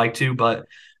doesn't really like to, but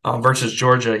versus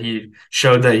Georgia, he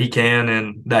showed that he can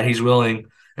and that he's willing.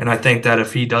 And I think that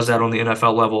if he does that on the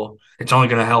NFL level, it's only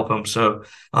going to help him. So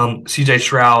CJ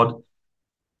Stroud,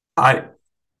 I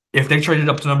if they traded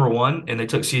up to number one and they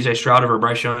took CJ Stroud over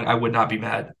Bryce Young, I would not be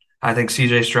mad. I think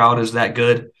CJ Stroud is that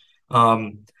good.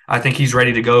 I think he's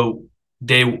ready to go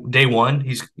day one.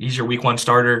 He's your week one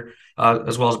starter,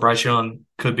 as well as Bryce Young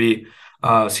could be.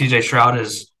 CJ Stroud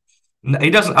is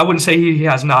he doesn't. I wouldn't say he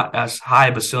has not as high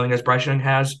of a ceiling as Bryce Young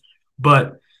has,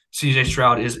 but CJ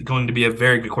Stroud is going to be a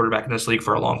very good quarterback in this league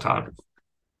for a long time.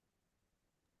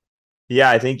 Yeah,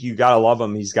 I think you got to love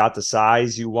him. He's got the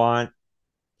size you want.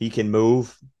 He can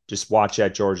move. Just watch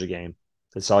that Georgia game.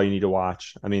 That's all you need to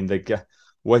watch. I mean,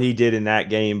 what he did in that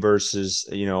game versus,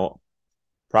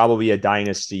 probably a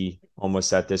dynasty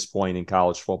almost at this point in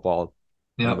college football,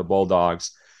 the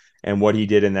Bulldogs, and what he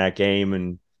did in that game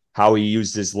and how he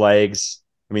used his legs.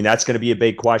 I mean, that's going to be a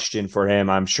big question for him,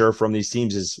 I'm sure, from these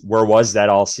teams is where was that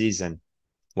all season?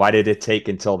 Why did it take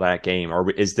until that game? Or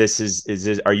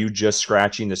are you just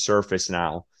scratching the surface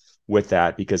now with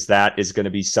that? Because that is going to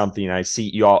be something I see.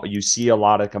 You see a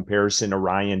lot of comparison to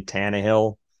Ryan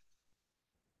Tannehill,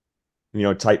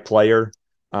 type player,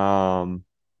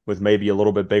 with maybe a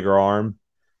little bit bigger arm.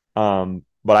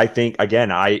 But I think,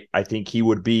 again, I think he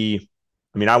would be,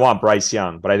 I want Bryce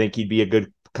Young, but I think he'd be a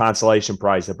good consolation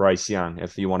prize to Bryce Young,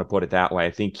 if you want to put it that way.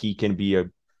 I think he can be a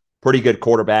pretty good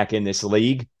quarterback in this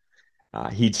league.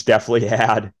 He's definitely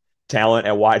had talent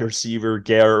at wide receiver,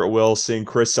 Garrett Wilson,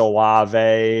 Chris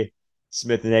Olave,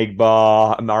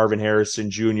 Smith-Njigba, Marvin Harrison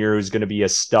Jr., who's going to be a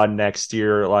stud next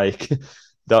year. Like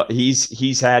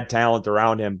he's had talent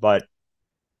around him, but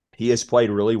he has played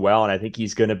really well, and I think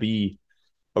he's going to be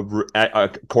a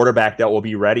quarterback that will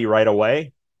be ready right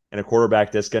away, and a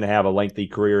quarterback that's going to have a lengthy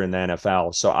career in the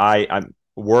NFL. So I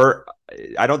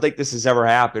don't think this has ever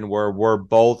happened where we're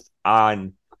both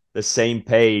on the same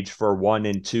page for 1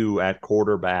 and 2 at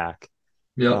quarterback.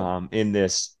 Yep. In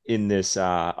this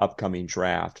upcoming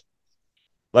draft.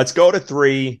 Let's go to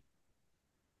 3,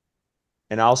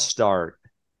 and I'll start.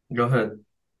 Go ahead.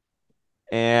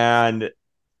 And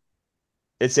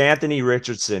it's Anthony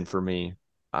Richardson for me.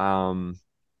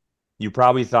 You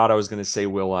probably thought I was going to say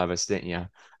Will Levis, didn't you?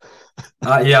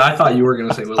 Yeah, I thought you were going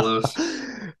to say Will Levis.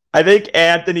 I think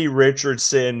Anthony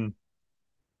Richardson,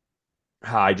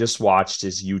 I just watched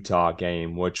his Utah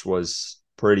game, which was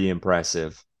pretty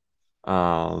impressive.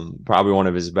 Probably one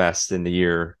of his best in the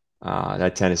year.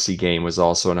 That Tennessee game was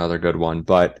also another good one.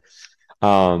 But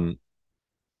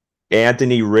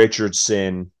Anthony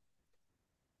Richardson,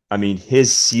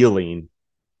 his ceiling,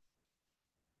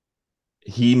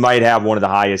 he might have one of the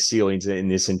highest ceilings in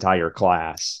this entire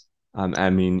class.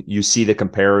 You see the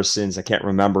comparisons. I can't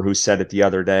remember who said it the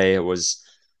other day. It was,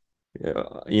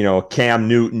 Cam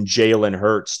Newton, Jalen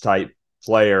Hurts type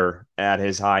player at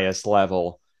his highest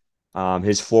level.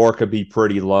 His floor could be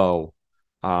pretty low.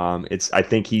 I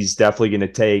think he's definitely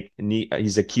going to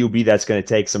he's a QB that's going to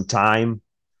take some time.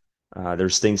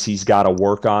 There's things he's got to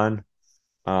work on.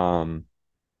 Um,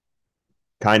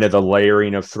 Kind of the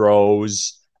layering of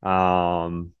throws,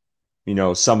 some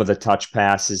of the touch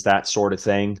passes, that sort of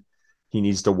thing. He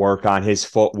needs to work on his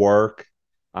footwork.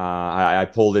 I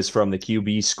pulled this from the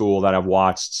QB school that I've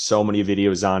watched so many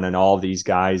videos on, and all of these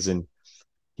guys, and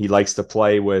he likes to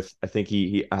play with. I think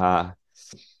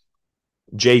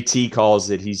JT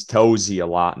calls it he's toesy a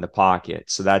lot in the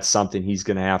pocket, so that's something he's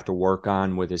going to have to work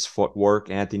on with his footwork.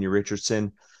 Anthony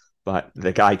Richardson, but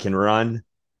the guy can run,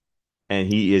 and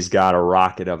he has got a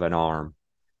rocket of an arm.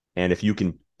 And if you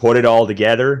can put it all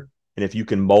together, and if you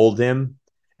can mold him,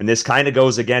 and this kind of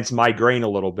goes against my grain a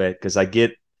little bit, because I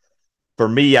get a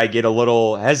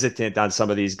little hesitant on some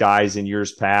of these guys in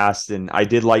years past. And I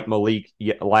did like Malik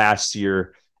last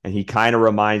year, and he kind of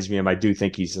reminds me of, I do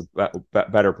think he's a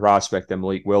better prospect than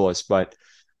Malik Willis, but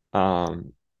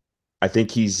I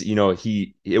think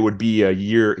it would be a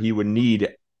year, he would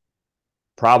need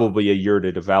probably a year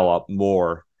to develop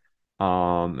more,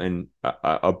 and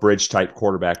a bridge type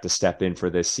quarterback to step in for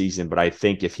this season. But I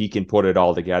think if he can put it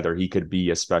all together, he could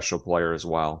be a special player as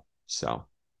well. So,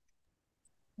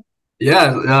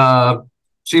 Yeah,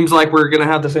 seems like we're gonna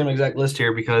have the same exact list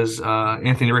here because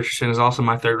Anthony Richardson is also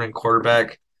my third ranked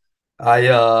quarterback.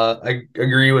 I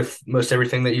agree with most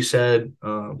everything that you said.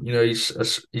 He's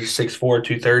 6'4",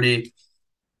 230,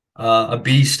 a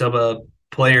beast of a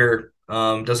player.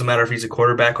 Doesn't matter if he's a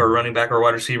quarterback or a running back or a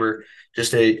wide receiver,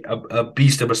 just a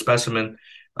beast of a specimen.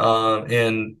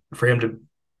 And for him to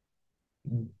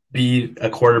be a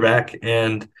quarterback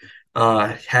and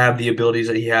have the abilities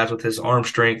that he has with his arm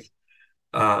strength,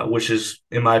 which is,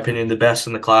 in my opinion, the best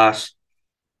in the class,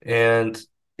 and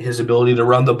his ability to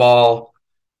run the ball,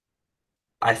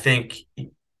 I think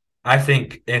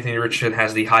Anthony Richardson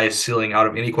has the highest ceiling out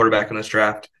of any quarterback in this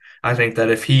draft. I think that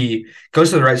if he goes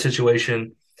to the right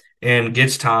situation and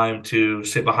gets time to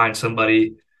sit behind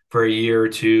somebody for a year or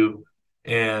two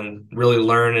and really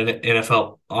learn an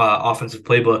NFL offensive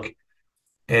playbook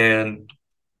and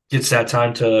gets that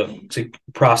time to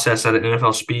process at an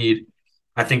NFL speed,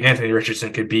 I think Anthony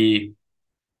Richardson could be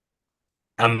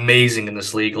amazing in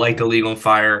this league, like the league on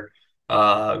fire,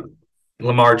 uh,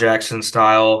 Lamar Jackson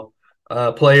style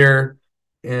player.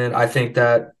 And I think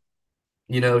that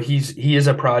he is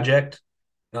a project.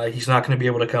 He's not going to be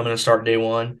able to come in and start day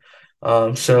one.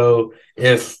 So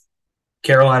if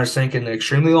Carolina's thinking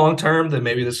extremely long term, then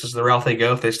maybe this is the route they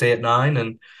go if they stay at 9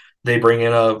 and they bring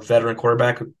in a veteran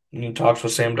quarterback who talks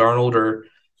with Sam Darnold or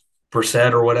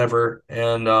Brissett or whatever,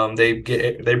 and they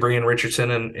bring in Richardson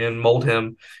and mold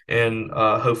him, and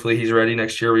hopefully he's ready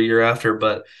next year or year after.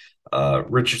 But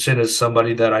Richardson is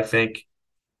somebody that I think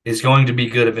is going to be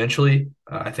good eventually.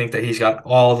 I think that he's got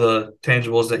all the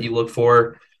tangibles that you look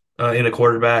for in a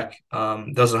quarterback.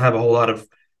 Doesn't have a whole lot of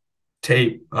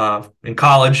tape in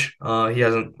college. He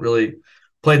hasn't really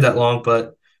played that long,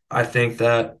 but I think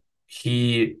that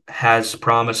he has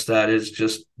promise that is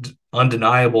just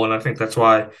undeniable, and I think that's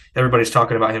why everybody's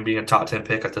talking about him being a top 10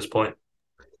 pick at this point.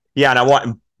 yeah.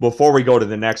 And before we go to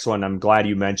the next one, I'm glad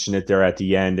you mentioned it there at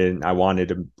the end. And I wanted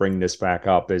to bring this back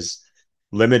up, is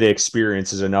limited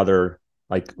experience is another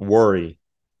like worry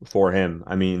for him.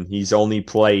 I mean, he's only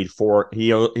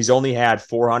he's only had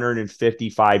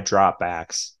 455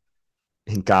 dropbacks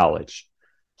in college.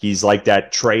 He's like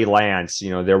that Trey Lance.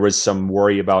 There was some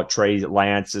worry about Trey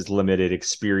Lance's limited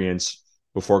experience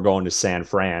before going to San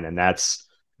Fran, and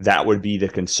that would be the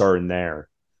concern there,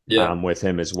 Yeah. with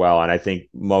him as well. And I think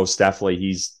most definitely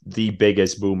he's the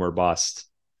biggest boomer bust,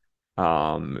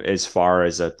 as far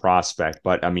as a prospect.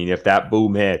 But I mean, if that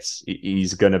boom hits,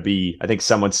 he's going to be. I think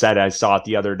someone said, I saw it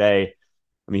the other day,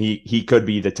 I mean, he could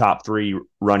be the top 3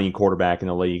 running quarterback in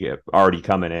the league already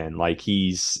coming in. Like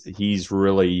he's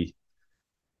really,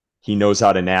 he knows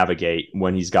how to navigate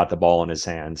when he's got the ball in his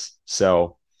hands.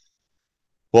 So,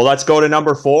 well, let's go to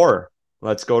number 4.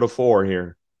 Let's go to 4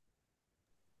 here.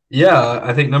 Yeah,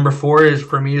 I think number 4 is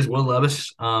for me is Will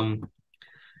Levis.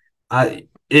 I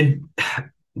it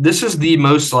this is the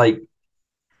most I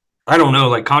don't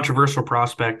know, controversial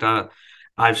prospect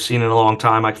I've seen in a long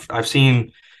time. I've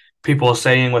seen people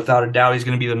saying without a doubt he's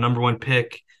going to be the number 1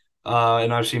 pick,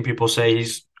 and I've seen people say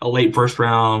he's a late first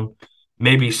round,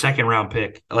 maybe second round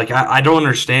pick. I don't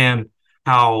understand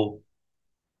how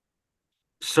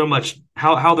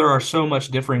how there are so much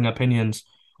differing opinions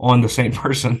on the same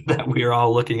person that we are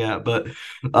all looking at. But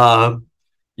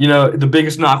the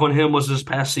biggest knock on him was this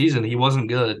past season. He wasn't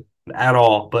good at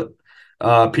all. But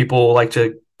people like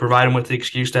to provide him with the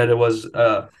excuse that it was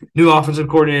a new offensive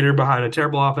coordinator behind a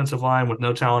terrible offensive line with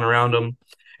no talent around him,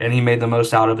 and he made the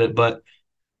most out of it. But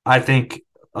I think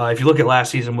if you look at last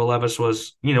season, Will Levis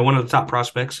was, one of the top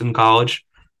prospects in college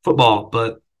football.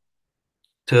 But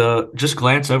to just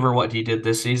glance over what he did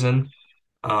this season,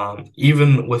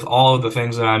 even with all of the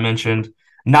things that I mentioned,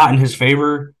 not in his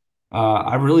favor,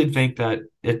 I really think that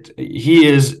he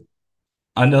is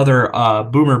another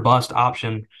boomer bust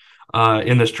option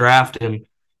in this draft, and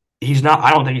he's not.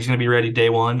 I don't think he's going to be ready day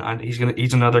one.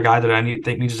 He's another guy that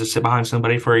think needs to sit behind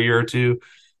somebody for a year or two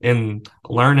and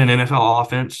learn an NFL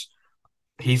offense.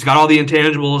 He's got all the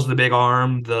intangibles, the big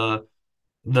arm,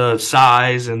 the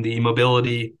size, and the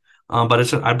mobility.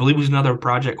 But I believe he's another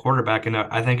project quarterback, and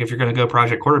I think if you're going to go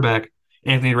project quarterback,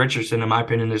 Anthony Richardson, in my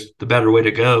opinion, is the better way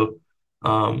to go.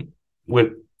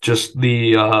 With just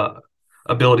the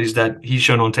abilities that he's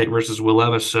shown on tape versus Will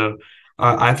Levis. So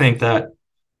I think that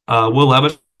Will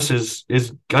Levis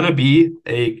is going to be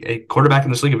a quarterback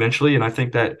in this league eventually, and I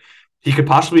think that he could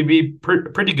possibly be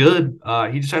pretty good.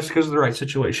 He just has to go to the right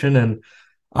situation, and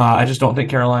I just don't think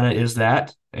Carolina is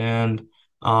that. And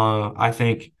I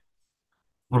think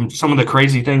from some of the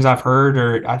crazy things I've heard,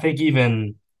 or I think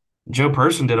even Joe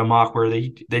Person did a mock where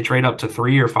they trade up to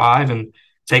 3 or 5 and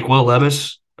take Will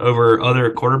Levis over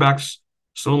other quarterbacks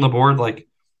still on the board. Like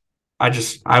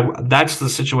that's the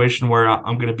situation where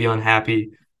I'm going to be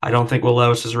unhappy. I don't think Will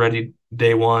Levis is ready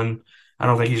day one. I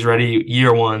don't think he's ready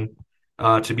year one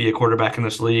to be a quarterback in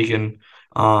this league, and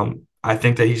I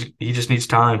think that he just needs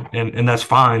time, and that's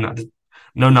fine.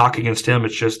 No knock against him.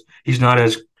 It's just he's not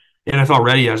as NFL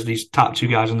ready as these top 2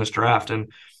 guys in this draft,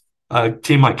 and a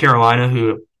team like Carolina,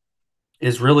 who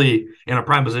is really in a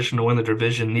prime position to win the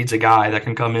division, needs a guy that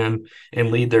can come in and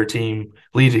lead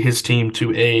his team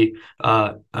to a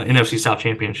NFC South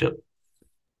championship.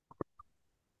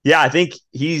 Yeah, I think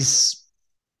he's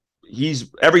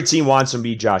every team wants him to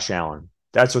be Josh Allen.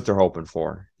 That's what they're hoping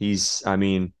for. He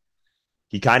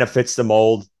kind of fits the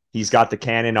mold. He's got the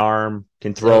cannon arm,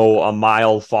 can throw a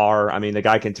mile far. I mean, the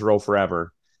guy can throw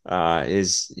forever.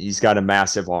 He's got a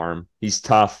massive arm. He's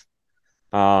tough.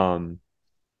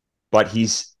 But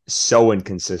he's so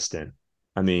inconsistent.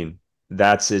 I mean,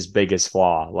 that's his biggest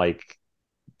flaw. Like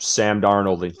Sam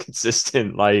Darnold,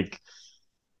 inconsistent. Like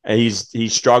he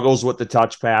struggles with the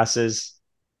touch passes,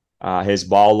 his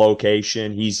ball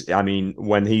location.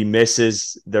 When he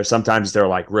misses, sometimes they're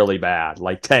like really bad,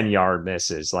 like 10-yard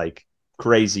misses, like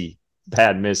crazy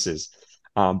bad misses.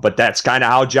 But that's kind of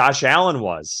how Josh Allen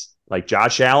was. Like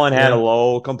Josh Allen had a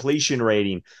low completion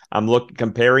rating. I'm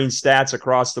comparing stats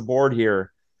across the board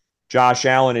here. Josh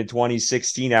Allen in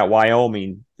 2016 at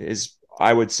Wyoming is,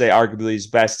 I would say, arguably his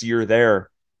best year there.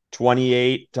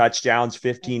 28 touchdowns,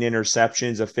 15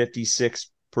 interceptions, a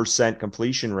 56%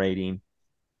 completion rating.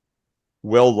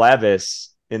 Will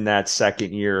Levis in that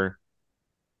second year,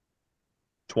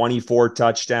 24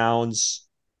 touchdowns,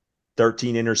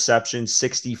 13 interceptions,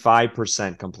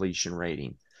 65% completion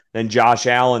rating. Then Josh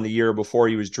Allen, the year before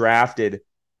he was drafted,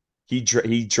 he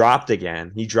dropped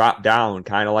again. He dropped down,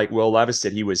 kind of like Will Levis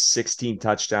did. He was 16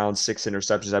 touchdowns, 6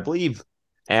 interceptions. I believe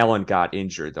Allen got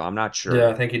injured, though. I'm not sure. Yeah,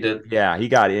 I think he did. Yeah, he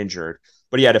got injured.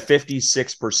 But he had a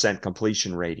 56%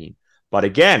 completion rating. But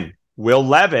again, Will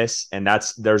Levis, and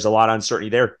there's a lot of uncertainty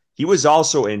there. He was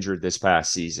also injured this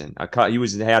past season.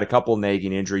 He had a couple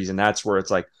nagging injuries, and that's where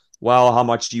it's like, well, how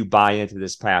much do you buy into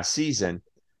this past season?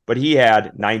 But he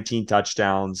had 19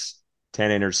 touchdowns,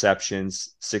 10 interceptions,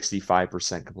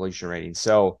 65% completion rating.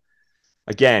 So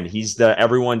again,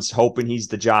 everyone's hoping he's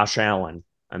the Josh Allen.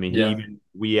 I mean,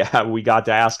 we got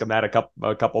to ask him that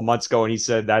a couple months ago, and he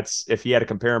said that's if he had to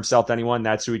compare himself to anyone,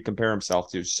 that's who he'd compare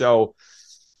himself to. So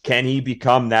can he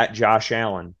become that Josh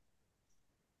Allen?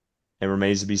 It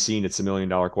remains to be seen. It's $1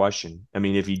 million question. I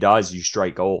mean, if he does, you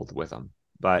strike gold with him.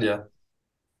 But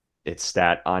it's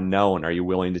that unknown. Are you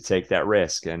willing to take that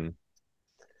risk? And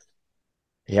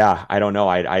yeah, I don't know.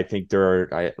 I think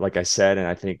like I said, and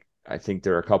I think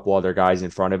there are a couple other guys in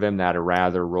front of him that I'd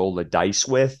rather roll the dice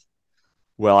with.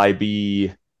 Will I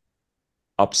be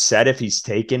upset if he's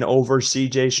taken over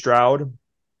CJ Stroud?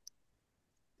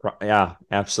 Yeah,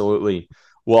 absolutely.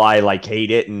 Will I hate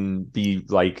it and be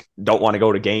don't want to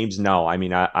go to games? No. I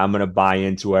mean, I'm going to buy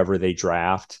into whoever they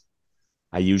draft.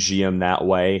 I usually am that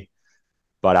way.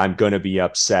 But I'm going to be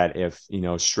upset if,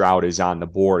 Stroud is on the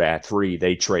board at 3,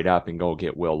 they trade up and go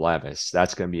get Will Levis.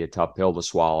 That's going to be a tough pill to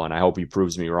swallow, and I hope he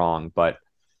proves me wrong. But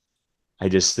I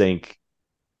just think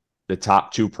the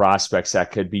top 2 prospects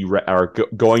that could be are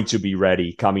going to be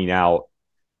ready coming out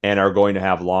and are going to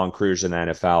have long careers in the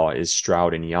NFL is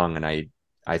Stroud and Young. And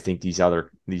I think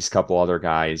these couple other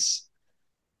guys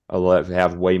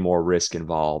have way more risk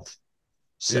involved. Yeah.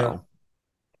 So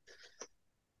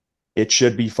it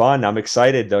should be fun. I'm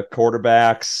excited. The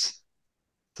quarterbacks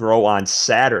throw on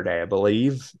Saturday, I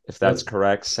believe, if that's Yep.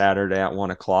 correct. Saturday at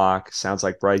 1:00. Sounds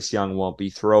like Bryce Young won't be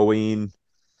throwing.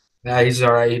 Nah, he's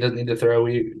all right. He doesn't need to throw.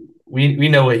 We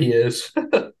know what he is.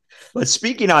 But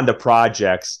speaking on the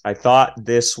projects, I thought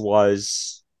this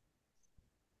was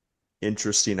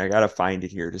interesting. I got to find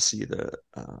it here to see the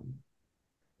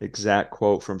exact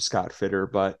quote from Scott Fitter.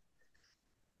 But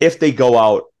if they go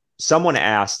out, someone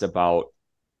asked about,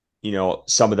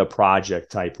 some of the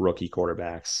project type rookie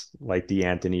quarterbacks like the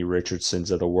Anthony Richardsons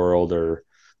of the world or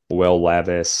Will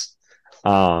Levis.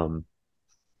 And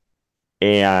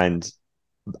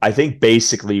I think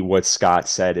basically what Scott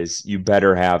said is you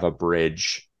better have a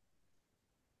bridge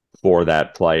for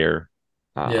that player.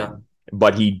 Yeah.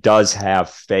 But he does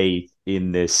have faith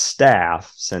in this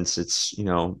staff since it's,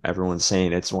 everyone's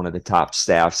saying it's one of the top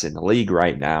staffs in the league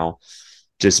right now,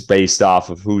 just based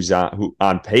off of who's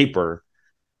on paper.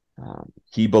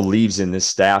 He believes in this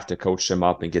staff to coach them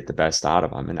up and get the best out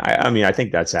of them. And I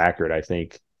think that's accurate.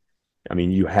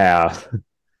 You have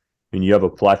a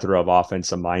plethora of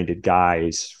offensive minded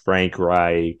guys, Frank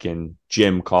Reich and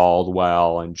Jim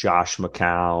Caldwell and Josh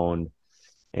McCown,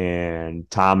 and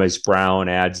Thomas Brown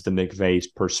adds the McVay's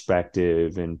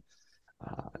perspective, and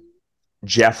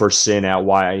Jefferson at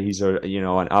why he's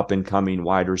an up and coming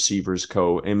wide receivers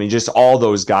coach. Just all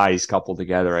those guys coupled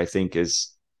together, I think is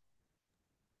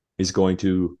going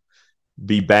to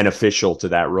be beneficial to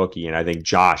that rookie. And I think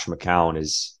Josh McCown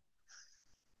is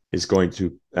going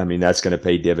to, that's going to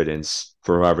pay dividends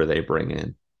for whoever they bring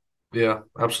in. Yeah,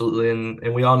 absolutely.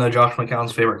 And we all know Josh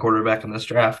McCown's favorite quarterback in this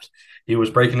draft. He was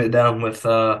breaking it down with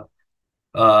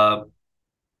I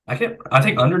think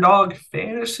Underdog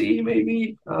Fantasy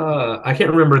maybe. I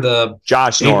can't remember the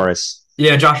Josh Norris.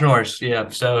 Yeah, Josh Norris. Yeah.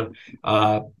 So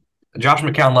Josh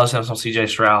McCown loves him some CJ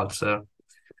Stroud. So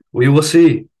we will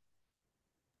see.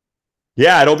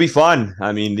 Yeah, it'll be fun.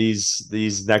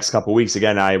 These next couple of weeks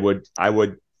again, I would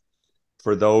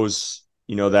for those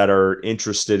that are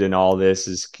interested in all this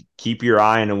is keep your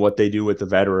eye on what they do with the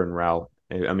veteran route.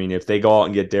 If they go out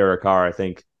and get Derek Carr, I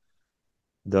think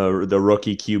the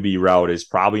rookie QB route is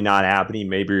probably not happening.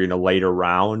 Maybe in a later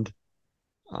round,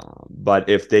 but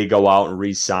if they go out and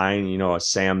re-sign, a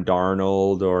Sam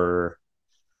Darnold, or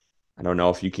I don't know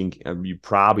if you can, you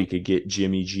probably could get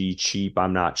Jimmy G cheap.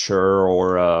 I'm not sure,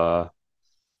 or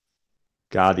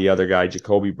the other guy,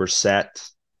 Jacoby Brissett.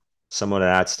 Someone of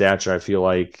that stature, I feel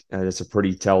like it's a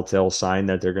pretty telltale sign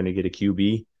that they're going to get a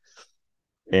QB.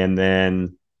 And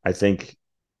then I think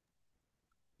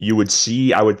I would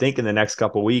think in the next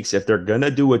couple of weeks, if they're going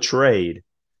to do a trade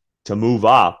to move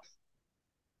up,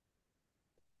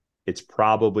 it's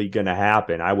probably going to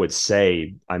happen. I would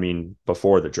say,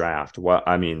 before the draft.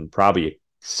 Probably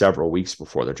several weeks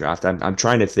before the draft. I'm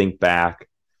trying to think back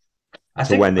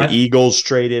to when the Eagles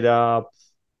traded up.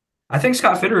 I think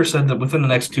Scott Fitter said that within the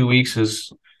next 2 weeks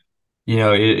is,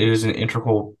 it is an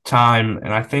integral time.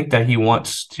 And I think that he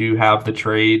wants to have the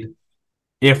trade,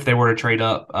 if they were to trade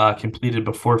up, completed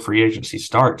before free agency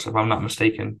starts, if I'm not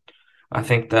mistaken. I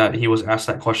think that he was asked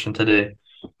that question today,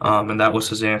 and that was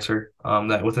his answer,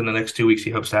 that within the next 2 weeks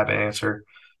he hopes to have an answer,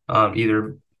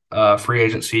 either free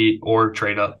agency or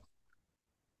trade up.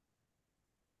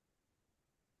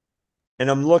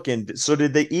 And I'm looking. So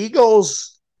did the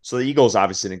Eagles – so the Eagles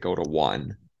obviously didn't go to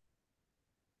 1.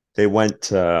 They went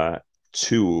to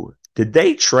 2. Did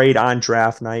they trade on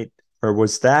draft night? Or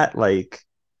was that like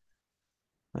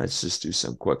 – let's just do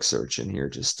some quick searching here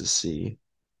just to see.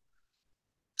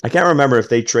 I can't remember if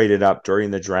they traded up during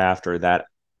the draft or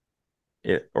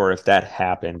if that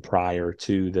happened prior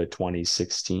to the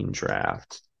 2016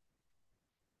 draft.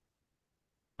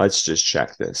 Let's just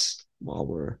check this while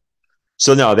we're –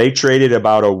 so no, they traded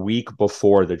about a week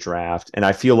before the draft, and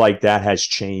I feel like that has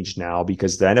changed now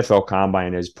because the NFL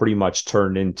Combine has pretty much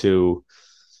turned into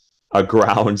a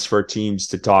grounds for teams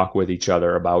to talk with each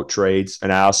other about trades.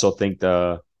 And I also think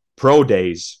the pro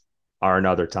days are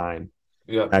another time.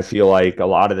 Yeah. I feel like a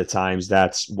lot of the times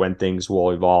that's when things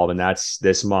will evolve, and that's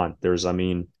this month. I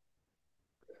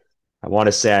want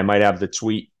to say I might have the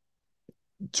tweet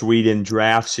in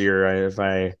drafts here if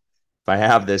I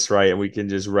have this right, and we can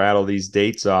just rattle these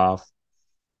dates off.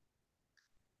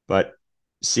 But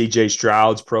CJ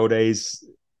Stroud's pro days,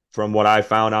 from what I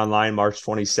found online, March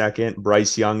 22nd.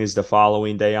 Bryce Young is the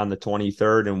following day on the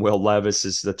 23rd, and Will Levis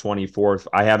is the 24th.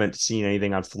 I haven't seen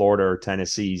anything on Florida or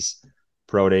Tennessee's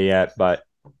pro day yet, but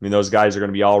those guys are going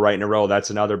to be all right in a row.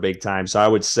 That's another big time. So I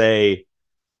would say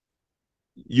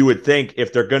you would think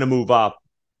if they're going to move up,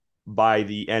 by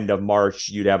the end of March,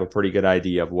 you'd have a pretty good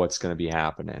idea of what's going to be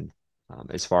happening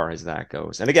as far as that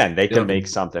goes. And again, they can Yep. make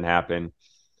something happen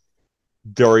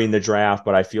during the draft,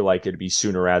 but I feel like it'd be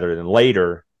sooner rather than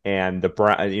later. And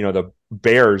the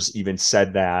Bears even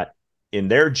said that in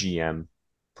their GM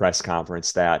press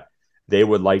conference that they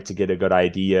would like to get a good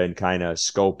idea and kind of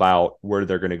scope out where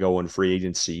they're going to go in free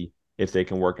agency if they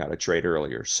can work out a trade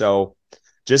earlier. So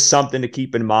just something to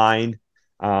keep in mind.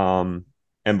 And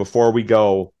before we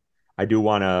go, I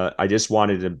just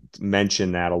wanted to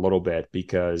mention that a little bit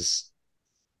because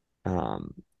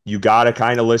you got to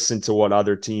kind of listen to what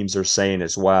other teams are saying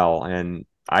as well. And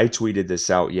I tweeted this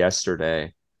out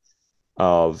yesterday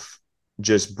of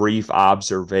just brief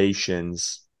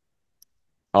observations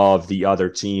of the other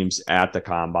teams at the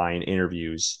combine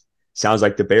interviews. Sounds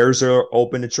like the Bears are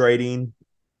open to trading.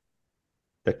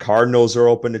 The Cardinals are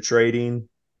open to trading.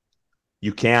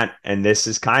 You can't, and this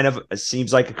is kind of, it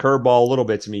seems like a curveball a little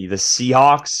bit to me. The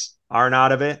Seahawks aren't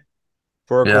out of it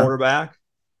for a Yeah. quarterback.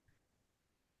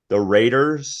 The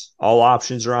Raiders, all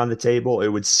options are on the table. It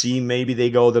would seem maybe they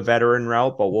go the veteran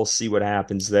route, but we'll see what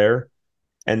happens there.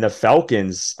 And the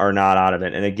Falcons are not out of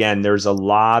it. And again, there's a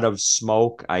lot of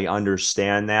smoke. I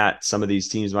understand that. Some of these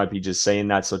teams might be just saying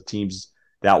that so teams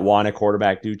that want a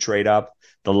quarterback do trade up.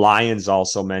 The Lions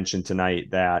also mentioned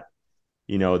tonight that,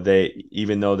 they,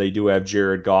 even though they do have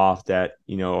Jared Goff, that,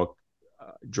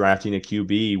 drafting a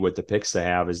QB with the picks they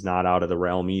have is not out of the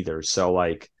realm either. So,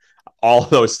 like, all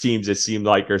those teams, it seemed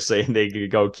like, are saying they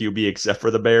could go QB except for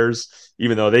the Bears,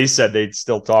 even though they said they'd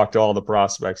still talk to all the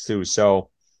prospects too. So,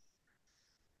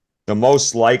 the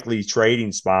most likely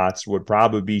trading spots would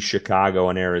probably be Chicago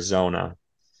and Arizona.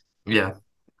 Yeah,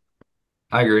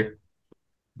 I agree.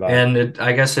 But And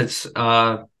I guess it's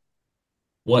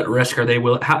what risk are they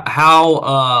willing?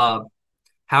 How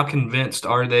convinced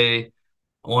are they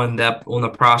on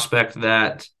the prospect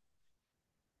that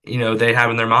they have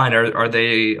in their mind? Are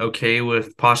they okay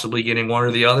with possibly getting one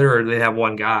or the other, or do they have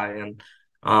one guy?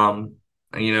 Um,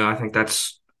 I think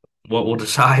that's what will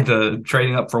decide the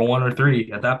trading up for one or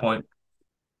three at that point.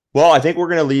 I think we're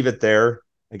going to leave it there.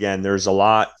 Again, there's a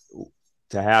lot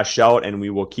to hash out, and we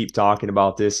will keep talking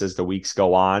about this as the weeks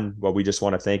go on. But we just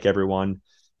want to thank everyone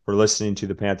for listening to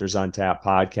the Panthers on Tap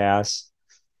podcast.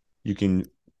 You can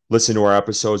listen to our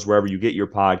episodes wherever you get your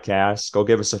podcasts. Go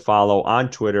give us a follow on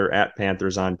Twitter at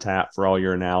Panthers on Tap for all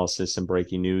your analysis and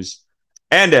breaking news.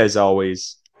 And as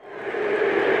always,